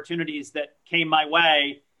career opportunities that came my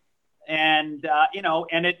way. And,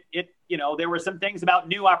 there were some things about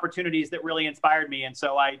new opportunities that really inspired me. And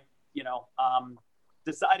so I,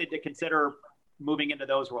 decided to consider moving into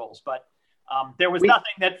those roles. But there was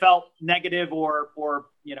nothing that felt negative or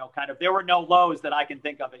there were no lows that I can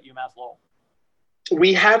think of at UMass Lowell.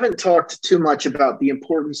 We haven't talked too much about the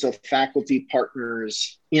importance of faculty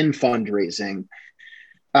partners in fundraising.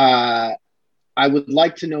 Uh, I would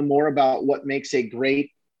like to know more about what makes a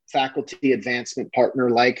great faculty advancement partner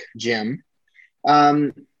like Jim.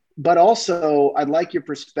 Um, but also, I'd like your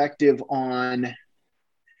perspective on,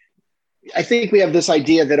 I think we have this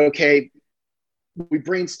idea that, okay, we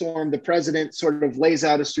brainstorm, the president sort of lays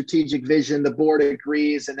out a strategic vision, the board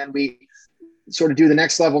agrees, and then we sort of do the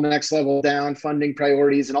next level down, funding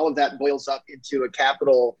priorities, and all of that boils up into a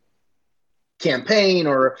capital campaign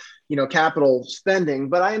or capital spending.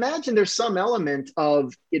 But I imagine there's some element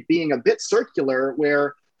of it being a bit circular,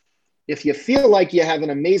 where if you feel like you have an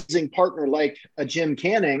amazing partner like a Jim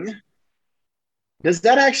Canning, does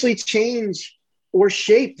that actually change or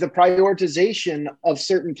shape the prioritization of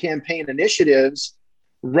certain campaign initiatives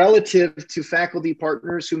relative to faculty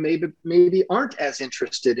partners who maybe aren't as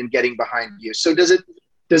interested in getting behind you? So does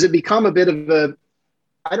it become a bit of a,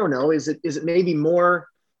 I don't know, is it maybe more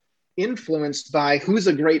influenced by who's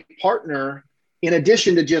a great partner in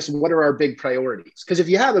addition to just what are our big priorities? Because if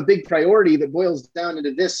you have a big priority that boils down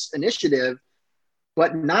into this initiative,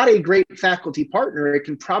 but not a great faculty partner, it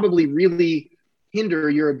can probably really hinder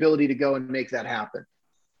your ability to go and make that happen.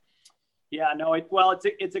 Yeah, no,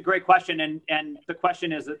 it's a great question. And the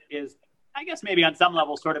question is, I guess maybe on some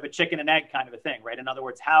level, sort of a chicken and egg kind of a thing, right? In other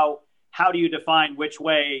words, how do you define which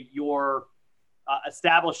way you're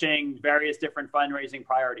establishing various different fundraising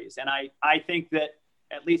priorities? And I think that,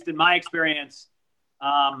 at least in my experience,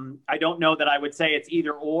 I don't know that I would say it's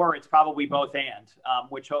either or. It's probably both and,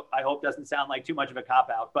 which I hope doesn't sound like too much of a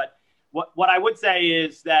cop-out. But what I would say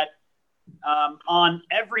is that on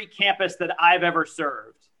every campus that I've ever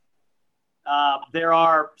served, there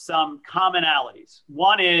are some commonalities.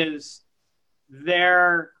 One is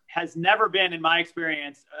there has never been, in my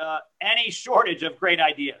experience, any shortage of great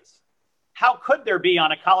ideas. How could there be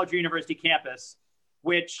on a college or university campus,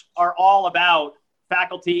 which are all about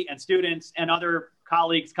faculty and students and other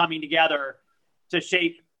colleagues coming together to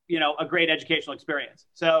shape, a great educational experience?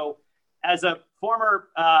 So as a former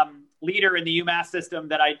leader in the UMass system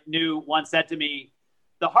that I knew once said to me,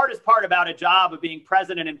 the hardest part about a job of being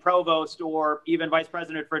president and provost or even vice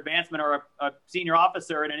president for advancement or a senior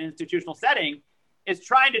officer in an institutional setting is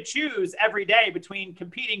trying to choose every day between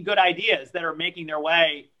competing good ideas that are making their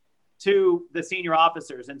way to the senior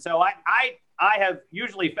officers. And so I have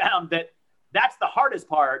usually found that that's the hardest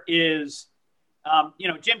part is,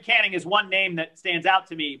 Jim Canning is one name that stands out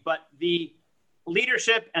to me, but the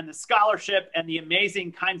leadership and the scholarship and the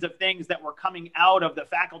amazing kinds of things that were coming out of the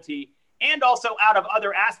faculty and also out of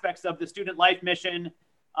other aspects of the student life mission,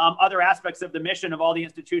 other aspects of the mission of all the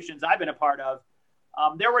institutions I've been a part of,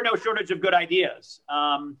 there were no shortage of good ideas.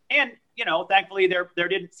 And, thankfully, there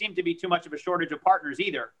didn't seem to be too much of a shortage of partners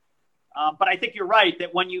either. But I think you're right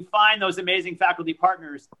that when you find those amazing faculty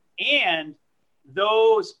partners and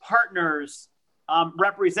those partners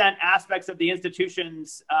represent aspects of the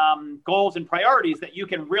institution's goals and priorities that you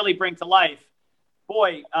can really bring to life,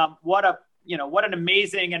 boy, what an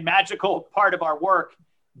amazing and magical part of our work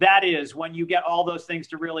that is when you get all those things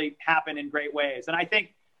to really happen in great ways. And I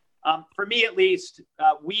think for me, at least,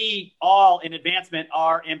 we all in advancement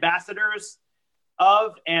are ambassadors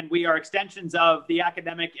of, and we are extensions of the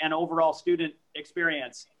academic and overall student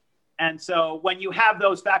experience. And so when you have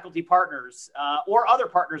those faculty partners or other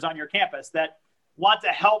partners on your campus that want to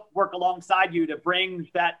help work alongside you to bring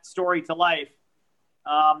that story to life,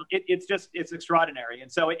 it's extraordinary.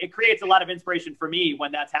 And so it creates a lot of inspiration for me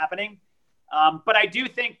when that's happening. But I do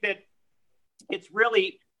think that it's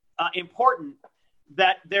really important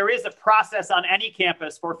that there is a process on any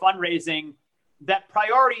campus for fundraising, that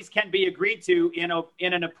priorities can be agreed to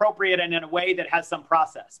in an appropriate and in a way that has some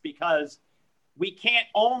process, because we can't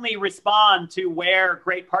only respond to where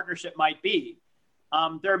great partnership might be.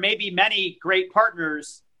 There may be many great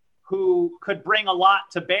partners who could bring a lot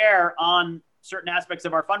to bear on certain aspects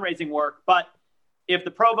of our fundraising work. But if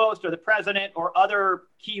the provost or the president or other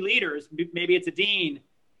key leaders, maybe it's a dean,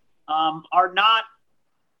 are not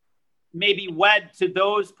maybe wed to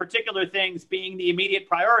those particular things being the immediate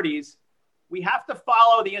priorities, we have to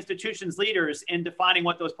follow the institution's leaders in defining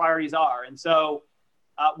what those priorities are. And so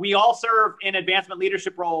we all serve in advancement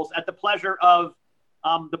leadership roles at the pleasure of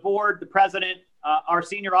the board, the president, our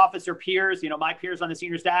senior officer peers, my peers on the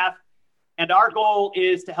senior staff. And our goal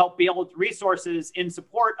is to help build resources in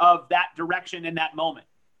support of that direction in that moment,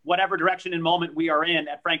 whatever direction and moment we are in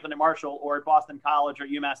at Franklin and Marshall or at Boston College or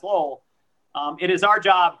UMass Lowell. It is our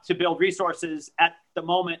job to build resources at the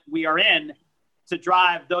moment we are in to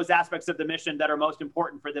drive those aspects of the mission that are most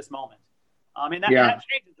important for this moment. And that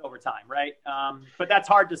changes over time, right? But that's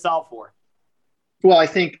hard to solve for. Well, I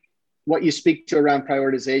think what you speak to around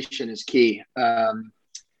prioritization is key.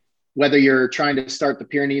 whether you're trying to start the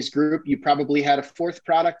Pyrenees group, you probably had a fourth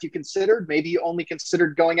product you considered. Maybe you only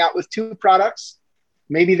considered going out with two products.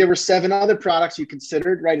 Maybe there were 7 other products you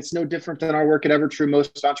considered, right? It's no different than our work at Evertrue,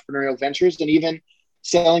 most entrepreneurial ventures, and even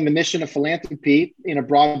selling the mission of philanthropy in a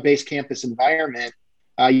broad-based campus environment.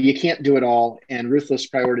 You can't do it all, and ruthless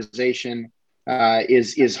prioritization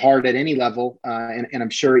is hard at any level, and I'm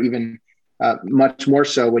sure even much more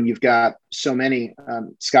so when you've got so many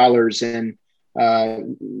scholars and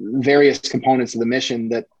various components of the mission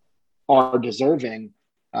that are deserving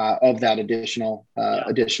of that additional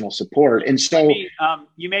support. And so,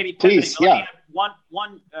 you may be please, yeah.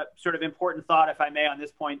 One sort of important thought, if I may, on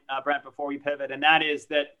this point, Brent, before we pivot, and that is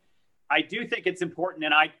that I do think it's important,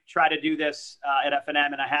 and I try to do this at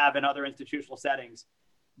FNM, and I have in other institutional settings,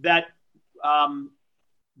 that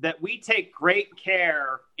that we take great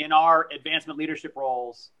care in our advancement leadership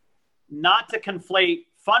roles not to conflate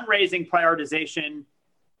fundraising prioritization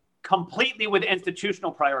completely with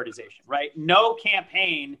institutional prioritization, right? No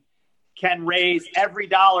campaign can raise every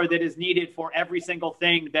dollar that is needed for every single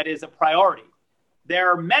thing that is a priority.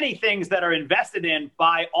 There are many things that are invested in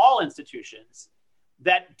by all institutions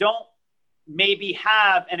that don't maybe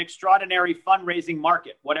have an extraordinary fundraising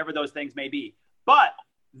market, whatever those things may be, but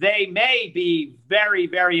they may be very,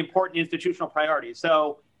 very important institutional priorities.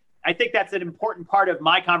 So I think that's an important part of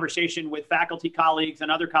my conversation with faculty colleagues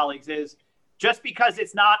and other colleagues is just because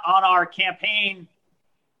it's not on our campaign,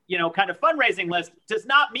 kind of fundraising list does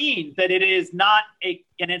not mean that it is not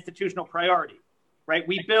an institutional priority, right?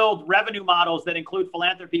 We build revenue models that include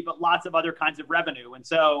philanthropy, but lots of other kinds of revenue. And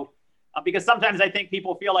so, because sometimes I think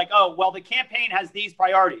people feel like, oh, well, the campaign has these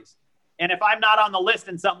priorities, and if I'm not on the list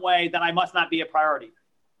in some way, then I must not be a priority.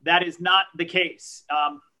 That is not the case.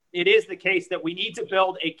 It is the case that we need to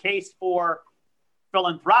build a case for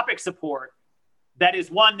philanthropic support that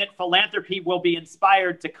is one that philanthropy will be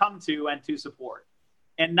inspired to come to and to support.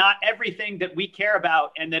 And not everything that we care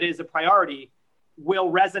about and that is a priority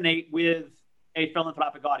will resonate with a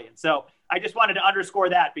philanthropic audience. So I just wanted to underscore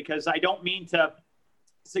that, because I don't mean to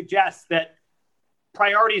suggest that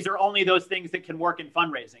priorities are only those things that can work in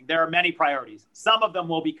fundraising. There are many priorities. Some of them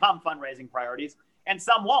will become fundraising priorities and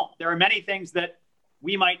some won't. There are many things that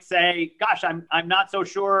we might say, gosh, I'm not so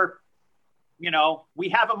sure, we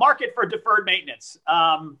have a market for deferred maintenance. There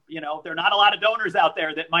are not a lot of donors out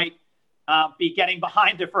there that might be getting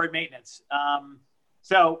behind deferred maintenance.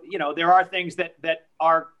 So there are things that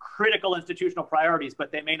are critical institutional priorities,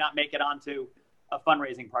 but they may not make it onto a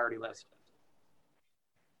fundraising priority list.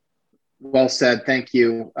 Well said. Thank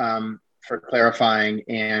you for clarifying.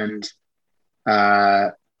 And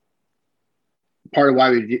part of why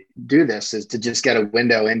we do this is to just get a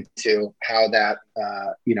window into how that,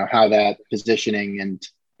 how that positioning and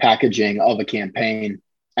packaging of a campaign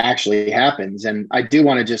actually happens. And I do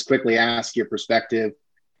want to just quickly ask your perspective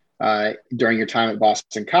during your time at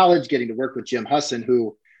Boston College, getting to work with Jim Husson,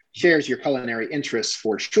 who shares your culinary interests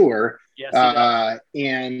for sure. Yes,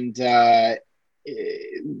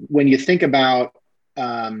 when you think about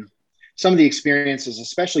some of the experiences,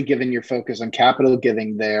 especially given your focus on capital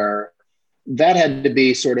giving there, that had to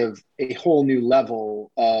be sort of a whole new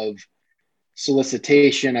level of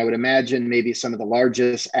solicitation. I would imagine maybe some of the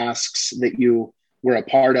largest asks that you were a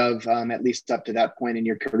part of, at least up to that point in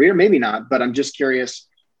your career, maybe not, but I'm just curious,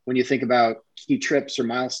 when you think about key trips or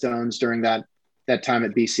milestones during that time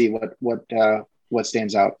at BC, what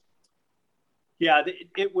stands out? Yeah,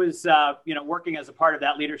 it was, working as a part of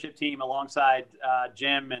that leadership team alongside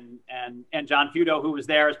Jim and John Fudo, who was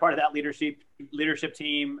there as part of that leadership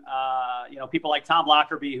team. People like Tom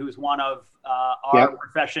Lockerbie, who's one of our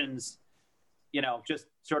profession's, just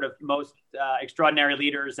sort of most extraordinary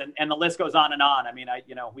leaders, and the list goes on and on. I mean,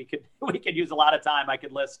 we could use a lot of time. I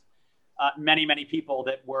could list many, many people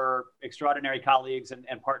that were extraordinary colleagues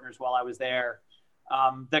and partners while I was there.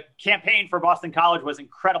 The campaign for Boston College was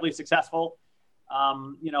incredibly successful.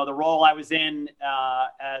 The role I was in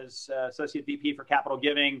as Associate VP for Capital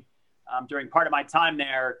Giving during part of my time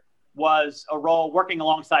there was a role working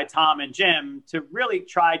alongside Tom and Jim to really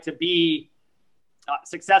try to be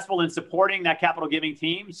successful in supporting that capital giving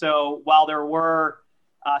team. So while there were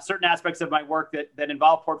certain aspects of my work that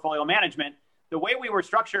involved portfolio management, the way we were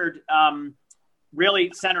structured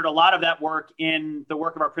really centered a lot of that work in the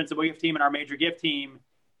work of our principal gift team and our major gift team.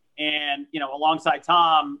 And, alongside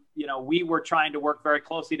Tom, we were trying to work very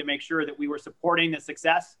closely to make sure that we were supporting the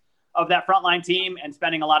success of that frontline team and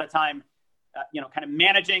spending a lot of time, kind of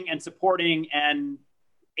managing and supporting and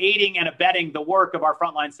aiding and abetting the work of our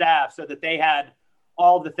frontline staff so that they had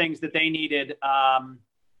all the things that they needed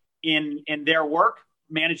in their work,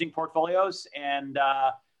 managing portfolios. And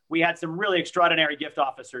we had some really extraordinary gift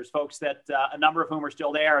officers, folks that a number of whom are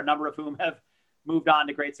still there, a number of whom have moved on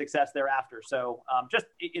to great success thereafter. So just,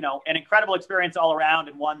 an incredible experience all around,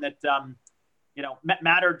 and one that,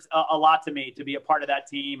 mattered a lot to me to be a part of that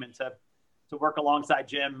team, and to work alongside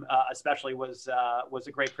Jim, especially was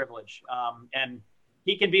a great privilege. And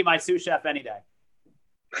he can be my sous chef any day.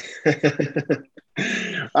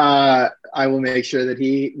 I will make sure that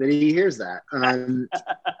he hears that.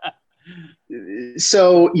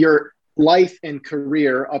 So your life and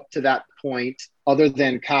career up to that point, other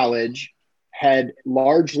than college, had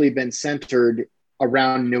largely been centered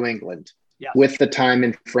around New England. Yes. With the time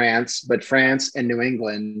in France, but France and New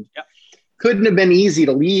England. Yep. Couldn't have been easy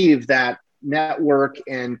to leave that network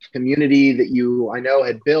and community that I know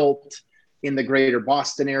had built in the greater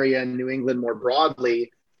Boston area and New England more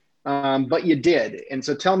broadly. But you did. And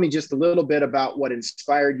so tell me just a little bit about what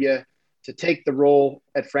inspired you to take the role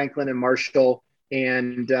at Franklin and Marshall.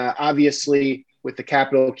 And obviously with the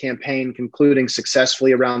capital campaign concluding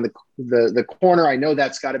successfully around the corner, I know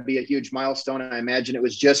that's got to be a huge milestone. I imagine it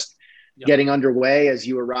was just getting underway as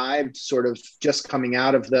you arrived, sort of just coming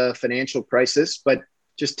out of the financial crisis. But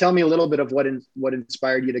just tell me a little bit of what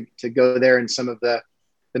inspired you to go there, and some of the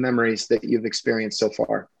memories that you've experienced so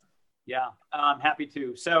far. Yeah, I'm happy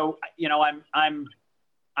to. So,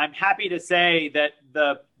 I'm happy to say that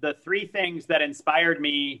the three things that inspired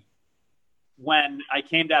me when I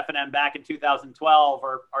came to F&M back in 2012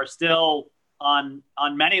 are still on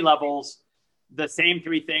many levels the same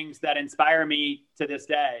three things that inspire me to this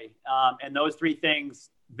day. And those three things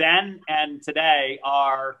then and today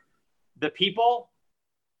are the people,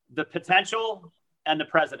 the potential, and the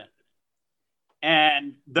president.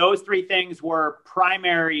 And those three things were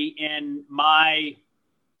primary in my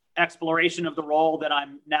exploration of the role that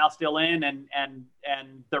I'm now still in, and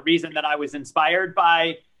the reason that I was inspired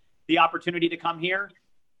by the opportunity to come here.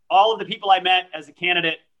 All of the people I met as a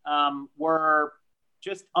candidate were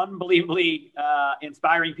just unbelievably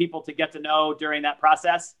inspiring people to get to know during that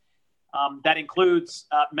process. That includes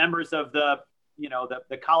members of the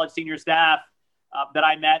college senior staff that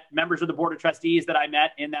I met, members of the board of trustees that I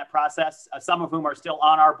met in that process, some of whom are still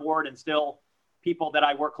on our board and still people that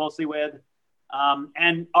I work closely with.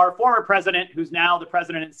 And our former president, who's now the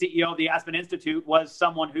president and CEO of the Aspen Institute, was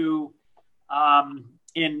someone who,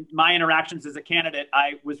 in my interactions as a candidate,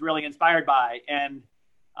 I was really inspired by. And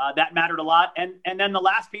that mattered a lot. And then the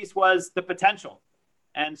last piece was the potential.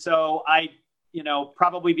 And so I,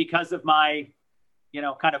 probably because of my,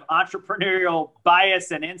 kind of entrepreneurial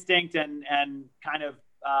bias and instinct and kind of,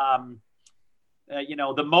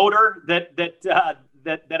 the motor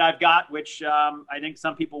that I've got, which I think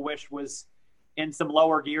some people wish was in some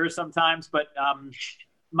lower gears sometimes, but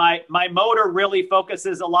my motor really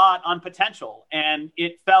focuses a lot on potential. And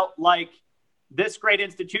it felt like this great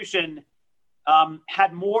institution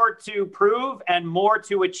had more to prove and more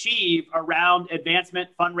to achieve around advancement,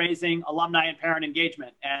 fundraising, alumni, and parent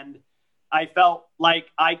engagement. And I felt like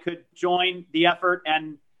I could join the effort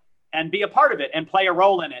and be a part of it and play a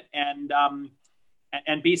role in it,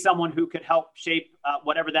 and be someone who could help shape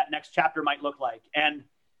whatever that next chapter might look like. And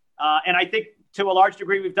I think to a large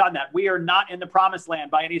degree, we've done that. We are not in the promised land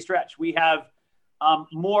by any stretch. We have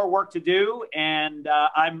more work to do, and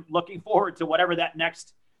I'm looking forward to whatever that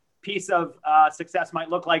next piece of success might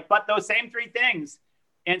look like. But those same three things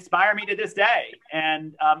inspire me to this day.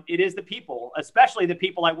 And it is the people, especially the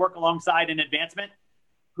people I work alongside in advancement,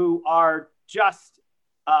 who are just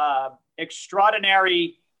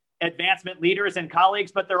extraordinary advancement leaders and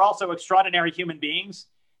colleagues, but they're also extraordinary human beings.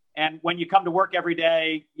 And when you come to work every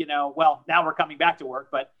day, well, now we're coming back to work,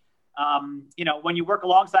 but when you work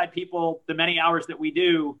alongside people, the many hours that we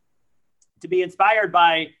do, to be inspired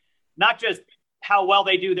by not just how well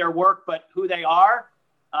they do their work, but who they are,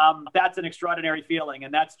 that's an extraordinary feeling.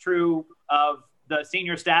 And that's true of the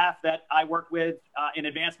senior staff that I work with in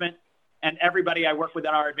advancement, and everybody I work with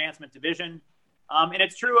in our advancement division. And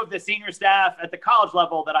it's true of the senior staff at the college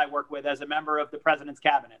level that I work with as a member of the president's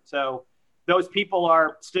cabinet. So those people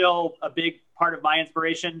are still a big part of my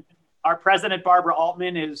inspiration. Our president, Barbara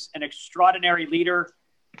Altman, is an extraordinary leader,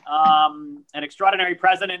 an extraordinary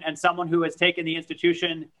president, and someone who has taken the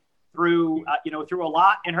institution through a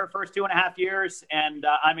lot in her first 2.5 years. And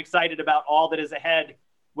I'm excited about all that is ahead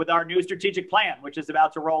with our new strategic plan, which is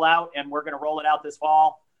about to roll out, and we're going to roll it out this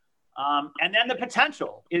fall. And then the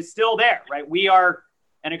potential is still there, right? We are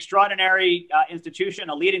an extraordinary institution,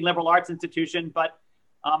 a leading liberal arts institution, but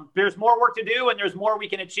there's more work to do, and there's more we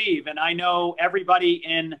can achieve. And I know everybody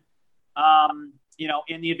in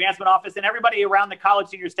the advancement office and everybody around the college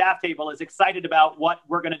senior staff table is excited about what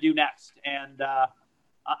we're going to do next. And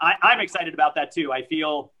I'm excited about that too. I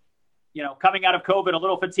feel coming out of COVID, a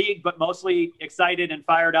little fatigued, but mostly excited and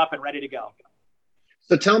fired up and ready to go.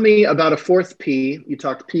 So tell me about a fourth P. You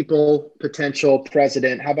talked people, potential,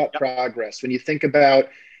 president. How about progress? When you think about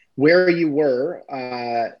where you were,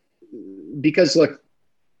 because look,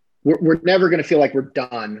 we're never going to feel like we're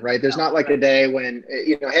done, right? There's not like a day when,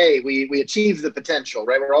 hey, we achieved the potential,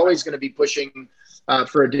 right? We're always going to be pushing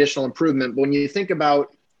for additional improvement. But when you think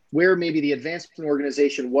about where maybe the advancement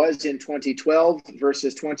organization was in 2012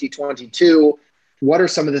 versus 2022, what are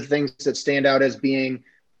some of the things that stand out as being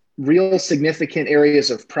real significant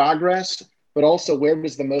areas of progress, but also where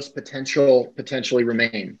does the most potentially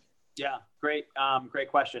remain? Yeah, great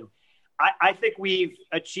question. I think we've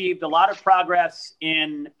achieved a lot of progress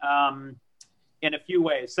in a few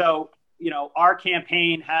ways. So, our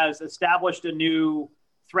campaign has established a new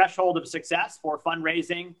threshold of success for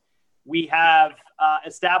fundraising. We have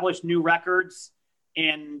established new records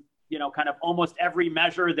in, kind of almost every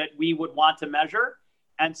measure that we would want to measure.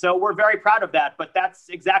 And so we're very proud of that, but that's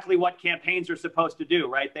exactly what campaigns are supposed to do,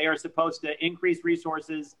 right? They are supposed to increase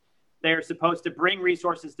resources. They are supposed to bring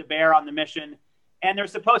resources to bear on the mission. And they're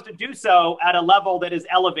supposed to do so at a level that is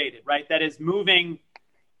elevated, right? That is moving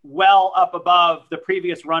well up above the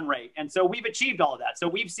previous run rate. And so we've achieved all of that. So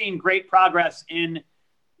we've seen great progress in,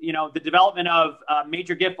 the development of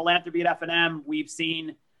major gift philanthropy at F&M. We've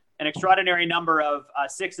seen an extraordinary number of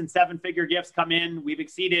 6- and 7-figure gifts come in. We've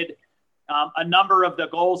exceeded a number of the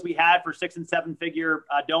goals we had for 6- and 7-figure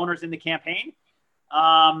donors in the campaign.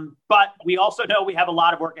 But we also know we have a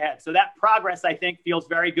lot of work ahead. So that progress, I think, feels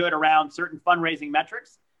very good around certain fundraising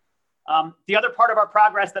metrics. The other part of our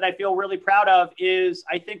progress that I feel really proud of is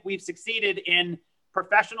I think we've succeeded in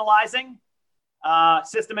professionalizing,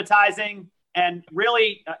 systematizing, and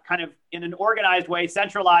really kind of in an organized way,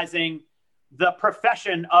 centralizing the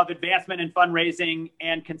profession of advancement and fundraising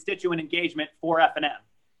and constituent engagement for F&M.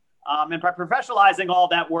 And by professionalizing all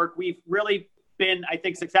that work, we've really been, I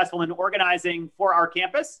think, successful in organizing for our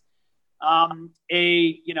campus an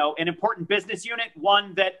important business unit,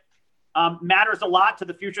 one that matters a lot to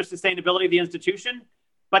the future sustainability of the institution,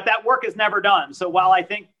 but that work is never done. So while I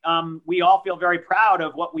think we all feel very proud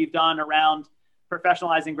of what we've done around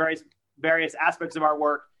professionalizing various aspects of our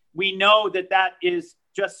work, we know that is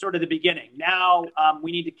just sort of the beginning. Now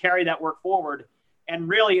we need to carry that work forward. And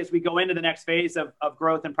really, as we go into the next phase of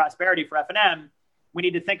growth and prosperity for F&M, we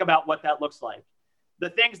need to think about what that looks like. The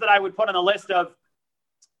things that I would put on the list of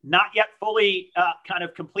not yet fully kind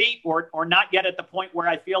of complete or not yet at the point where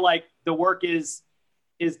I feel like the work is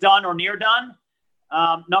done or near done.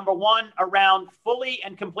 Number one, around fully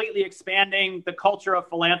and completely expanding the culture of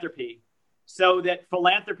philanthropy so that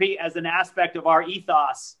philanthropy as an aspect of our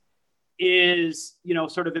ethos is,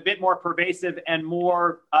 sort of a bit more pervasive and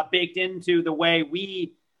more baked into the way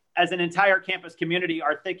we as an entire campus community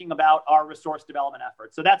are thinking about our resource development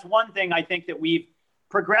efforts. So that's one thing I think that we've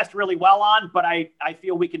progressed really well on, but I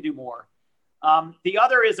feel we can do more. The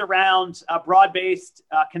other is around broad-based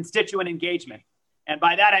constituent engagement. And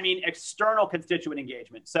by that, I mean external constituent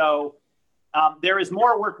engagement. So there is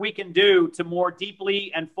more work we can do to more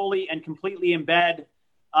deeply and fully and completely embed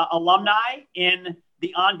alumni in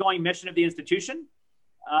the ongoing mission of the institution,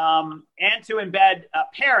 and to embed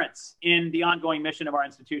parents in the ongoing mission of our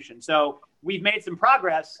institution. So we've made some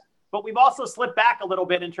progress, but we've also slipped back a little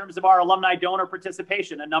bit in terms of our alumni donor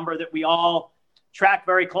participation, a number that we all track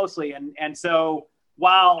very closely. And so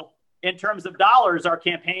while in terms of dollars, our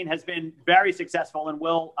campaign has been very successful and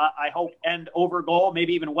will, I hope, end over goal,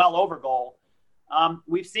 maybe even well over goal,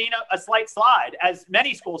 we've seen a slight slide, as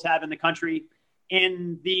many schools have in the country,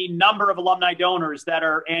 in the number of alumni donors that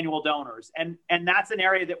are annual donors. And that's an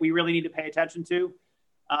area that we really need to pay attention to.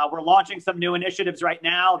 We're launching some new initiatives right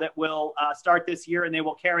now that will start this year, and they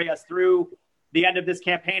will carry us through the end of this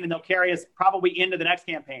campaign, and they'll carry us probably into the next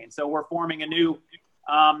campaign. So we're forming a new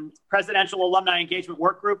presidential alumni engagement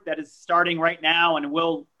work group that is starting right now and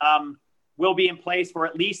will be in place for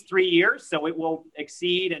at least 3 years. So it will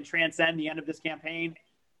exceed and transcend the end of this campaign.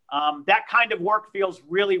 That kind of work feels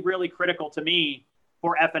really, really critical to me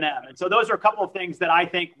for F&M. And so those are a couple of things that I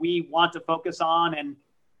think we want to focus on and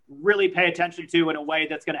really pay attention to in a way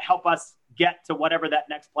that's going to help us get to whatever that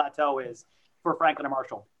next plateau is for Franklin and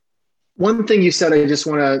Marshall. One thing you said I just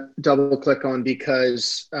want to double click on,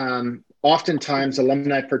 because oftentimes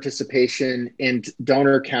alumni participation and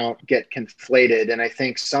donor count get conflated. And I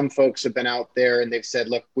think some folks have been out there and they've said,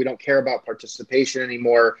 look, we don't care about participation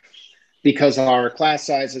anymore because our class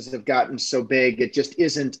sizes have gotten so big. It just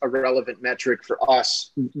isn't a relevant metric for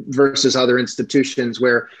us versus other institutions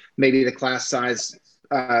where maybe the class size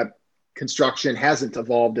construction hasn't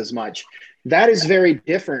evolved as much. That is very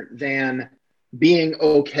different than being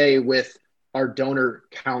okay with our donor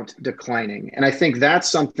count declining. And I think that's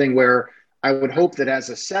something where I would hope that as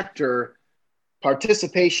a sector,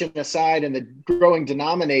 participation aside and the growing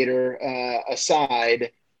denominator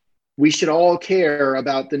aside, we should all care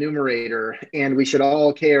about the numerator, and we should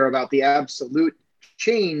all care about the absolute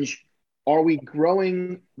change. Are we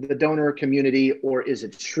growing the donor community, or is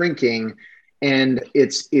it shrinking? And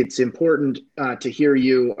it's important to hear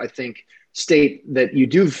you, I think, state that you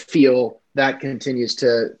do feel that continues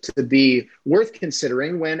to be worth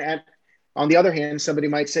considering, when on the other hand, somebody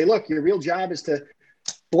might say, look, your real job is to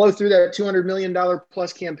blow through that $200 million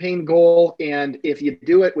plus campaign goal. And if you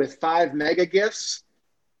do it with 5 mega gifts,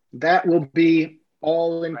 that will be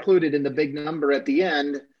all included in the big number at the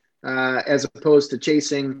end, as opposed to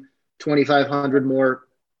chasing 2,500 more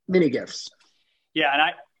mini gifts.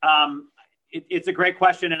 Yeah. And it's a great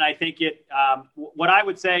question. And I think what I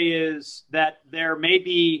would say is that there may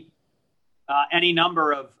be any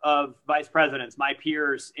number of vice presidents, my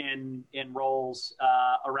peers in roles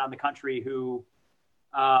around the country, who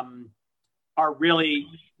are really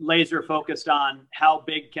laser focused on how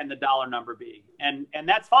big can the dollar number be. And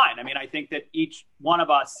that's fine. I mean, I think that each one of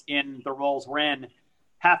us in the roles we're in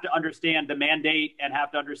have to understand the mandate and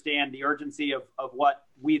have to understand the urgency of what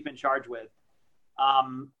we've been charged with.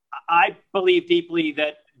 I believe deeply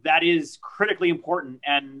that is critically important,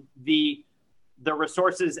 and the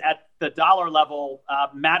resources at the dollar level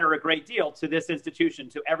matter a great deal to this institution,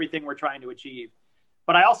 to everything we're trying to achieve.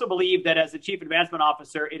 But I also believe that as the Chief Advancement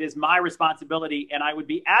Officer, it is my responsibility, and I would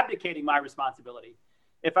be abdicating my responsibility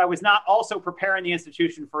if I was not also preparing the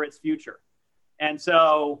institution for its future. And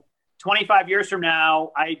so 25 years from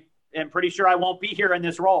now, I am pretty sure I won't be here in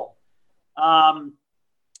this role.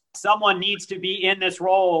 Someone needs to be in this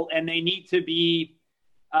role, and they need to be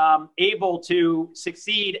able to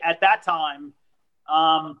succeed at that time,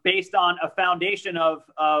 based on a foundation of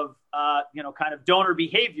kind of donor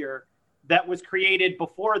behavior that was created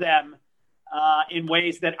before them in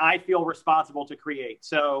ways that I feel responsible to create.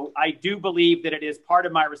 So I do believe that it is part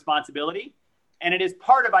of my responsibility, and it is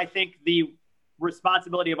part of, I think, the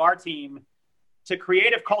responsibility of our team to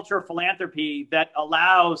create a culture of philanthropy that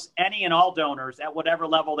allows any and all donors at whatever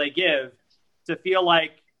level they give to feel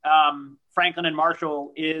like Franklin and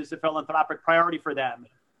Marshall is a philanthropic priority for them.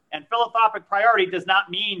 And philanthropic priority does not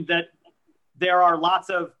mean that there are lots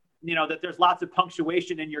of, that there's lots of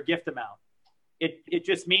punctuation in your gift amount. It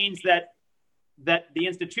just means that the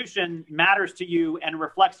institution matters to you and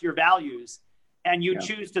reflects your values, and you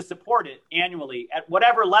choose to support it annually at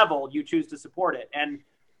whatever level you choose to support it. And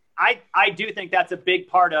I do think that's a big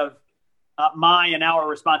part of my and our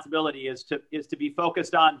responsibility is to be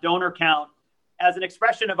focused on donor count as an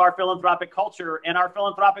expression of our philanthropic culture and our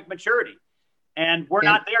philanthropic maturity. And we're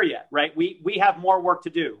not there yet, right? We have more work to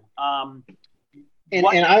do.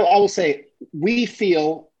 And I will say, we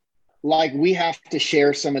feel like we have to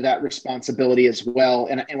share some of that responsibility as well.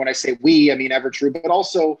 And when I say we, I mean Evertrue, but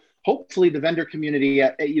also hopefully the vendor community,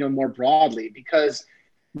 more broadly, because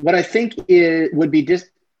what I think would be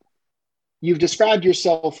you've described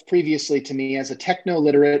yourself previously to me as a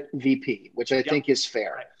techno-literate VP, which I think is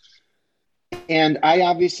fair. Right. And I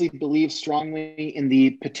obviously believe strongly in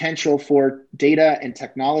the potential for data and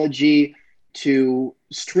technology to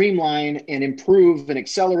streamline and improve and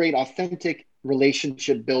accelerate authentic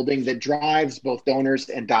relationship building that drives both donors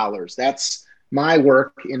and dollars. That's my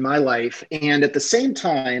work in my life. And at the same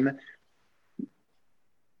time,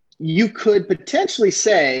 you could potentially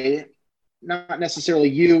say, not necessarily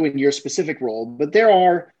you in your specific role, but there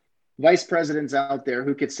are vice presidents out there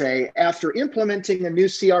who could say, after implementing a new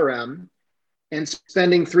CRM and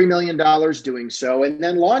spending $3 million doing so, and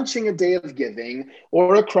then launching a day of giving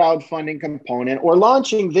or a crowdfunding component, or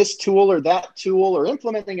launching this tool or that tool, or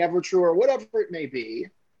implementing Evertrue or whatever it may be,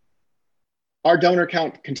 our donor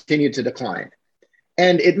count continued to decline.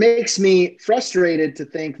 And it makes me frustrated to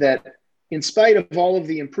think that in spite of all of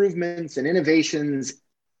the improvements and innovations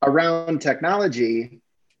around technology,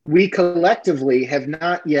 we collectively have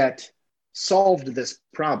not yet solved this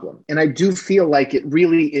problem. And I do feel like it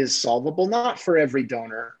really is solvable, not for every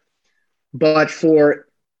donor, but for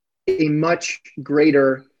a much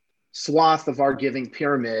greater swath of our giving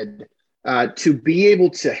pyramid, to be able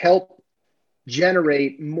to help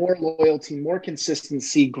generate more loyalty, more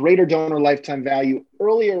consistency, greater donor lifetime value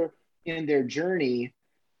earlier in their journey.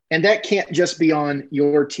 And that can't just be on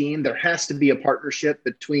your team. There has to be a partnership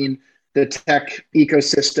between the tech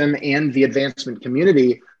ecosystem and the advancement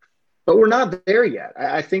community. But we're not there yet.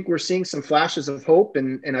 I think we're seeing some flashes of hope,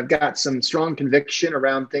 and I've got some strong conviction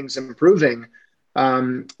around things improving.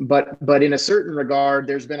 But in a certain regard,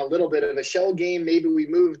 there's been a little bit of a shell game. Maybe we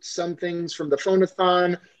moved some things from the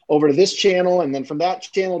Phonathon over to this channel and then from that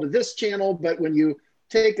channel to this channel. But when you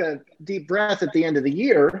take a deep breath at the end of the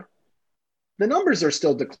year, the numbers are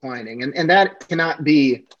still declining. And that cannot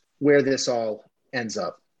be where this all ends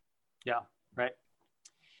up. Yeah, right.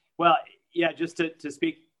 Well, yeah, just to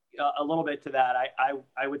speak a little bit to that,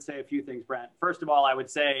 I would say a few things, Brent. First of all, I would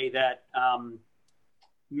say that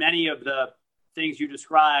many of the things you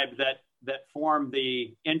described that form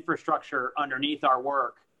the infrastructure underneath our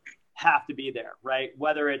work have to be there, right?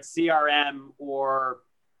 Whether it's CRM or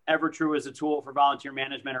EverTrue as a tool for volunteer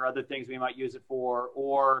management or other things we might use it for,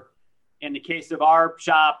 or in the case of our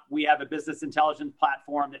shop, we have a business intelligence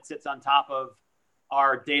platform that sits on top of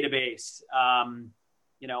our database,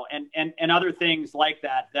 and other things like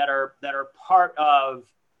that are part of,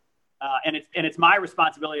 and it's my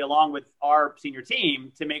responsibility along with our senior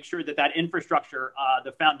team to make sure that infrastructure,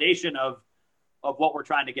 the foundation of what we're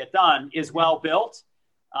trying to get done, is well built,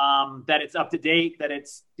 that it's up to date, that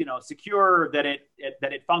it's secure, that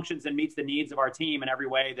it functions and meets the needs of our team in every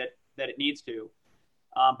way that it needs to.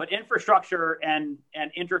 But infrastructure and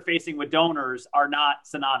interfacing with donors are not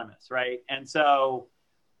synonymous, right? And so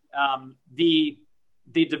the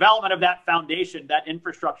development of that foundation, that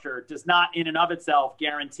infrastructure, does not in and of itself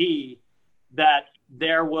guarantee that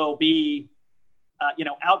there will be,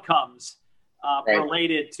 outcomes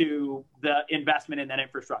related to the investment in that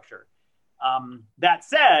infrastructure. That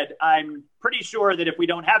said, I'm pretty sure that if we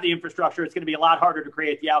don't have the infrastructure, it's going to be a lot harder to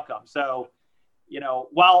create the outcome. So,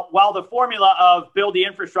 while the formula of build the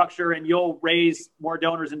infrastructure and you'll raise more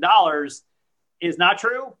donors and dollars is not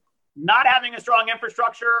true, not having a strong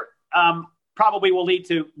infrastructure probably will lead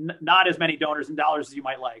to not as many donors and dollars as you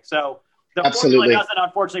might like. So the formula doesn't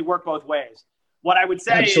unfortunately work both ways. What I would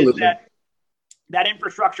say is that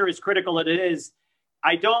infrastructure is critical. It is.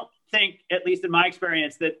 I don't think, at least in my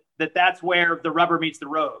experience, that's where the rubber meets the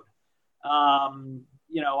road.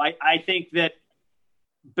 I think that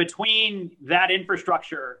between that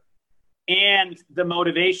infrastructure and the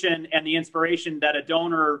motivation and the inspiration that a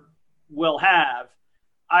donor will have,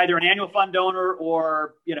 either an annual fund donor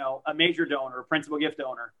or, a major donor, principal gift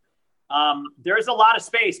donor, there's a lot of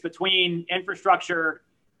space between infrastructure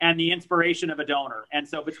and the inspiration of a donor. And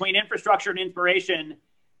so between infrastructure and inspiration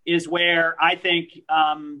is where I think,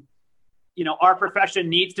 our profession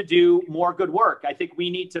needs to do more good work. I think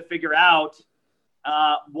we need to figure out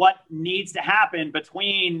what needs to happen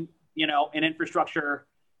between, an infrastructure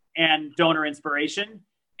and donor inspiration.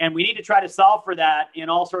 And we need to try to solve for that in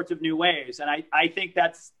all sorts of new ways. And I think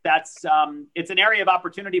that's it's an area of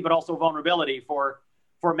opportunity, but also vulnerability for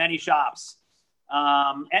many shops.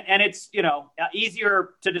 And it's, easier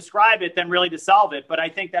to describe it than really to solve it. But I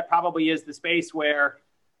think that probably is the space where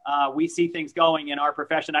we see things going in our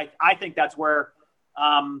profession. I think that's where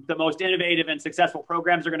the most innovative and successful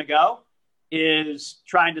programs are going to go, is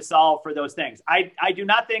trying to solve for those things. I do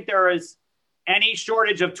not think there is any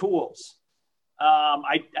shortage of tools.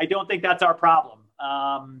 I don't think that's our problem.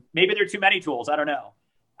 Maybe there are too many tools. I don't know.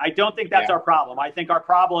 I don't think that's our problem. I think our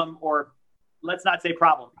problem, or let's not say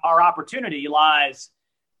problem, our opportunity lies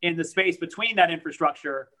in the space between that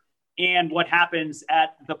infrastructure and what happens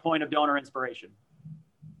at the point of donor inspiration.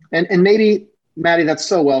 And maybe, Maddie, that's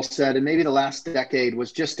so well said. And maybe the last decade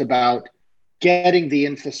was just about getting the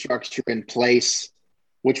infrastructure in place,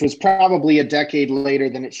 which was probably a decade later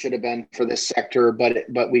than it should have been for this sector.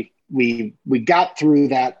 But we got through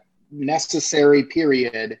that necessary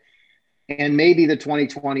period. And maybe the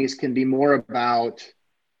 2020s can be more about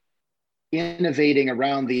innovating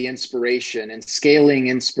around the inspiration and scaling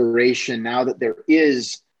inspiration now that there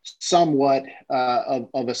is somewhat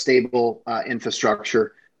of a stable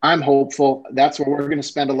infrastructure. I'm hopeful. That's where we're going to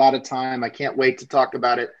spend a lot of time. I can't wait to talk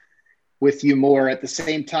about it with you more. At the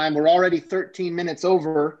same time, we're already 13 minutes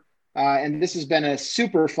over, and this has been a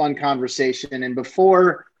super fun conversation. And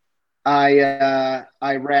before I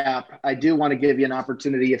wrap, I do want to give you an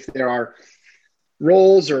opportunity, if there are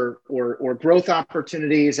roles or growth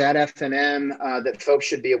opportunities at F&M that folks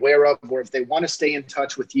should be aware of, or if they want to stay in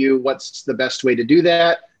touch with you, what's the best way to do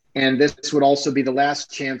that? And this would also be the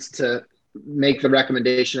last chance to make the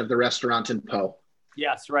recommendation of the restaurant in Poe.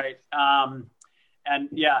 Yes, right. And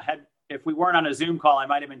yeah, if we weren't on a Zoom call, I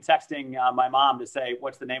might have been texting my mom to say,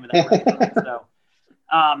 what's the name of that restaurant?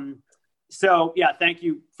 So yeah, thank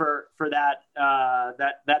you for that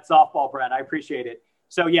softball, Brent. I appreciate it.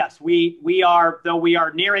 So yes, we are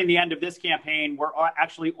nearing the end of this campaign, we're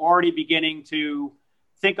actually already beginning to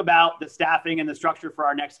think about the staffing and the structure for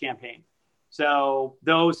our next campaign. So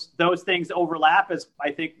those things overlap, as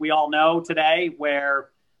I think we all know today, where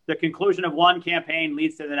the conclusion of one campaign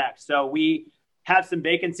leads to the next. So we have some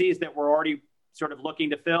vacancies that we're already sort of looking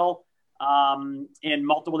to fill in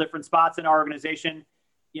multiple different spots in our organization.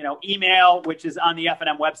 Email, which is on the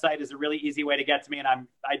F&M website, is a really easy way to get to me. And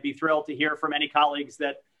I'd be thrilled to hear from any colleagues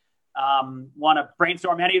that want to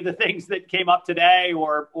brainstorm any of the things that came up today,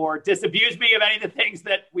 or disabuse me of any of the things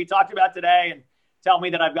that we talked about today and tell me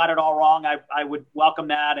that I've got it all wrong. I would welcome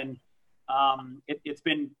that. And it's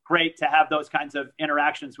been great to have those kinds of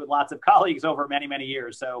interactions with lots of colleagues over many, many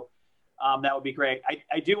years. So that would be great.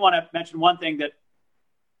 I do want to mention one thing that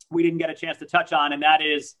we didn't get a chance to touch on, and that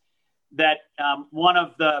is that one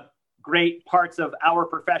of the great parts of our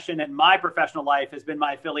profession and my professional life has been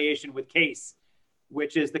my affiliation with CASE,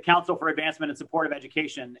 which is the Council for Advancement and Support of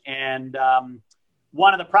Education. And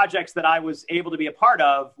one of the projects that I was able to be a part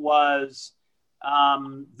of was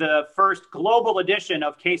the first global edition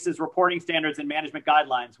of CASE's Reporting Standards and Management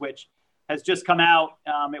Guidelines, which has just come out.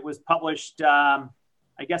 It was published,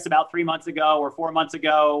 I guess, about 3 months ago or 4 months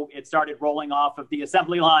ago. It started rolling off of the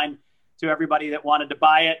assembly line to everybody that wanted to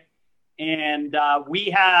buy it. And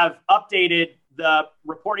we have updated the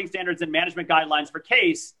Reporting Standards and Management Guidelines for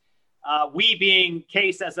CASE. We being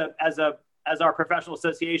CASE as our professional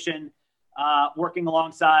association, working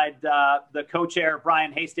alongside the co-chair,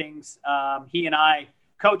 Brian Hastings. He and I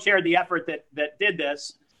co-chaired the effort that did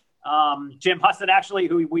this. Jim Huston, actually,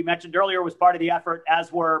 who we mentioned earlier, was part of the effort,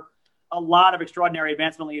 as were a lot of extraordinary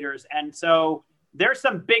advancement leaders. And so there's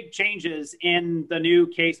some big changes in the new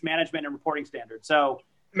CASE management and reporting standards. So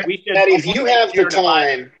we should, Maddie, if you have the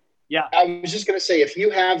time, yeah, I was just going to say, if you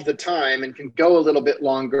have the time and can go a little bit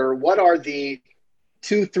longer, what are the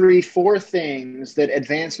 2, 3, 4 things that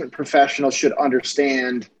advancement professionals should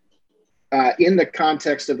understand in the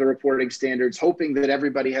context of the reporting standards, hoping that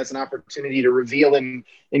everybody has an opportunity to reveal in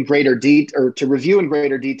greater detail, or to review in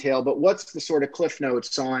greater detail? But what's the sort of cliff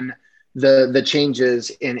notes on the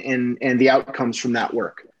changes and the outcomes from that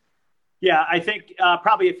work? Yeah, I think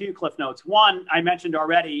probably a few cliff notes. One, I mentioned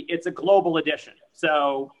already, it's a global edition.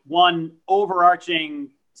 So one overarching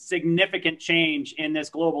significant change in this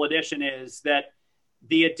global edition is that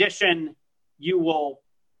the edition you will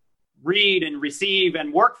read and receive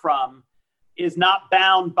and work from is not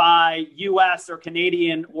bound by US or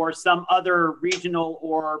Canadian or some other regional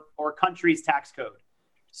or country's tax code.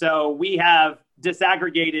 So we have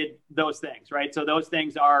disaggregated those things, right? So those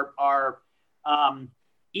things are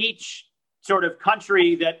each sort of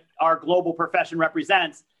country that our global profession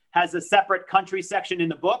represents has a separate country section in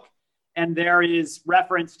the book. And there is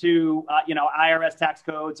reference to, IRS tax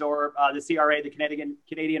codes, or the CRA, the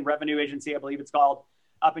Canadian Revenue Agency, I believe it's called,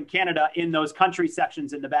 up in Canada, in those country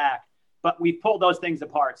sections in the back. But we pulled those things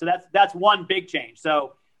apart. So that's one big change.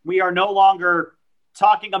 So we are no longer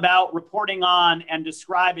talking about reporting on and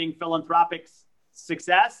describing philanthropic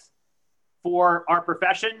success for our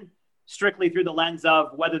profession strictly through the lens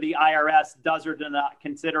of whether the IRS does or does not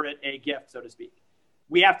consider it a gift, so to speak.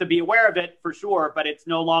 We have to be aware of it for sure, but it's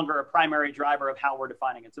no longer a primary driver of how we're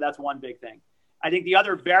defining it. So that's one big thing. I think the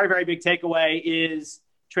other very, very big takeaway is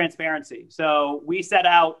transparency. So we set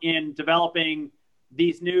out in developing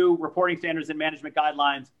these new reporting standards and management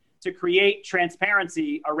guidelines to create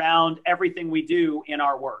transparency around everything we do in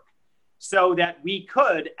our work, so that we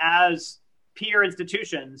could, as peer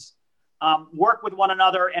institutions, work with one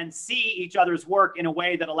another and see each other's work in a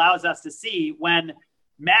way that allows us to see when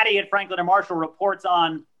Maddie at Franklin and Marshall reports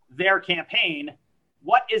on their campaign,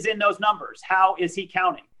 what is in those numbers? How is he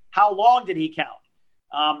counting? How long did he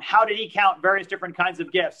count? How did he count various different kinds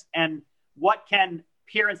of gifts? And what can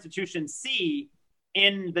peer institutions see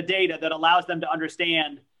in the data that allows them to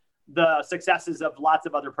understand the successes of lots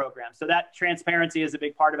of other programs? So that transparency is a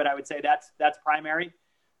big part of it. I would say that's primary.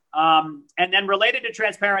 And then related to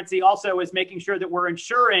transparency also is making sure that we're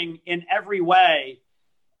ensuring in every way,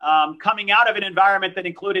 coming out of an environment that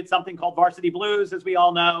included something called Varsity Blues, as we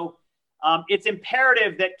all know, it's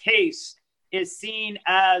imperative that CASE is seen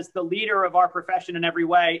as the leader of our profession in every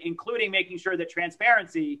way, including making sure that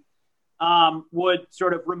transparency would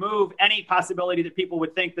sort of remove any possibility that people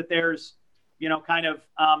would think that there's,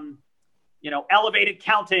 elevated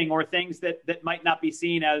counting or things that might not be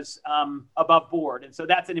seen as above board. And so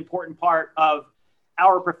that's an important part of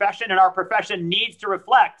our profession, and our profession needs to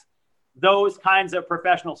reflect those kinds of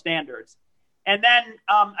professional standards. And then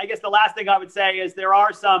I guess the last thing I would say is there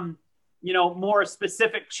are some, more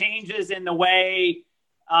specific changes in the way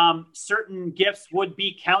certain gifts would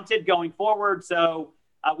be counted going forward. So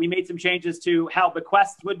we made some changes to how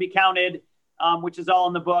bequests would be counted, which is all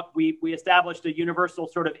in the book. We established a universal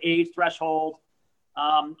sort of age threshold.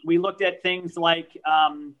 We looked at things like,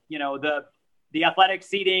 the athletic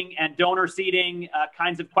seating and donor seating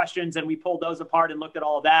kinds of questions, and we pulled those apart and looked at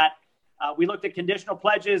all of that. We looked at conditional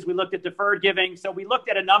pledges. We looked at deferred giving. So we looked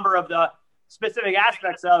at a number of the specific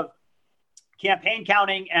aspects of campaign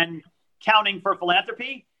counting and counting for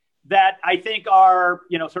philanthropy that I think are,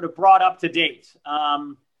 sort of brought up to date.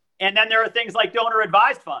 And then there are things like donor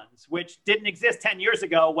advised funds, which didn't exist 10 years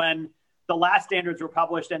ago when the last standards were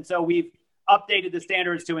published. And so we've updated the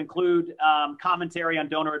standards to include commentary on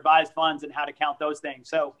donor advised funds and how to count those things.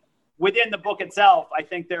 So within the book itself, I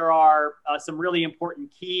think there are some really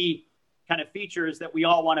important key kind of features that we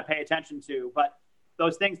all want to pay attention to. But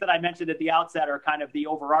those things that I mentioned at the outset are kind of the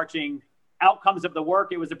overarching outcomes of the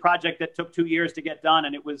work. It was a project that took 2 years to get done,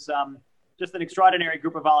 and it was just an extraordinary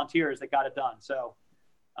group of volunteers that got it done. So,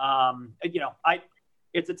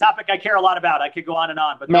 it's a topic I care a lot about. I could go on and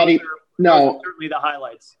on, but those are certainly the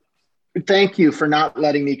highlights. Thank you for not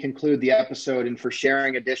letting me conclude the episode and for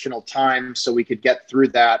sharing additional time so we could get through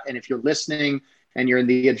that. And if you're listening and you're in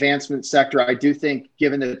the advancement sector, I do think,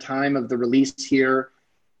 given the time of the release here,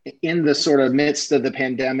 in the sort of midst of the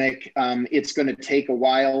pandemic, it's going to take a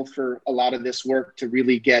while for a lot of this work to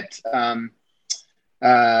really get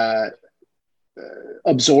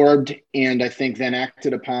absorbed and I think then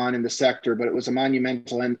acted upon in the sector. But it was a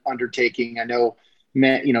monumental undertaking. I know,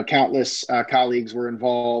 countless colleagues were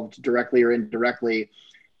involved directly or indirectly.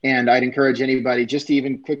 And I'd encourage anybody just to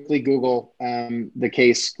even quickly Google the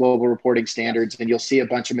CASE Global Reporting Standards, and you'll see a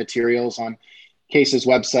bunch of materials on CASE's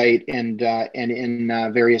website and in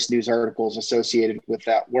various news articles associated with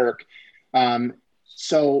that work.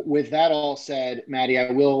 So with that all said, Maddie, I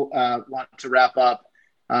will want to wrap up.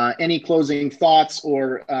 Any closing thoughts,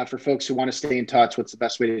 or for folks who want to stay in touch, what's the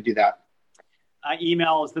best way to do that?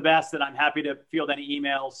 Email is the best, and I'm happy to field any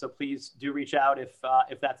emails. So please do reach out if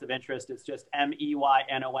that's of interest. It's just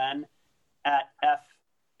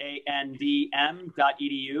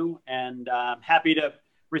meynon@fandm.edu, and I'm happy to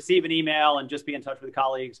receive an email and just be in touch with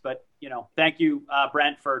colleagues. But thank you,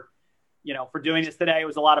 Brent, for doing this today. It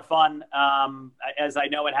was a lot of fun, as I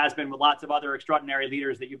know it has been with lots of other extraordinary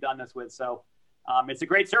leaders that you've done this with. So it's a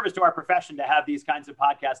great service to our profession to have these kinds of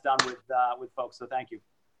podcasts done with folks. So thank you.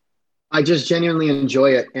 I just genuinely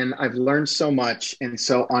enjoy it, and I've learned so much. And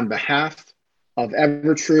so on behalf of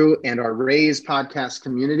Evertrue and our Raise podcast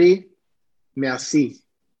community, merci.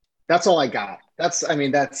 That's all I got. That's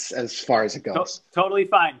as far as it goes. Totally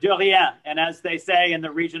fine. De rien. And as they say in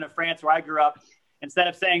the region of France where I grew up, instead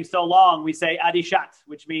of saying so long, we say adishat,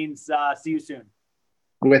 which means see you soon.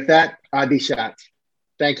 With that, adishat.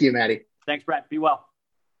 Thank you, Maddie. Thanks, Brent. Be well.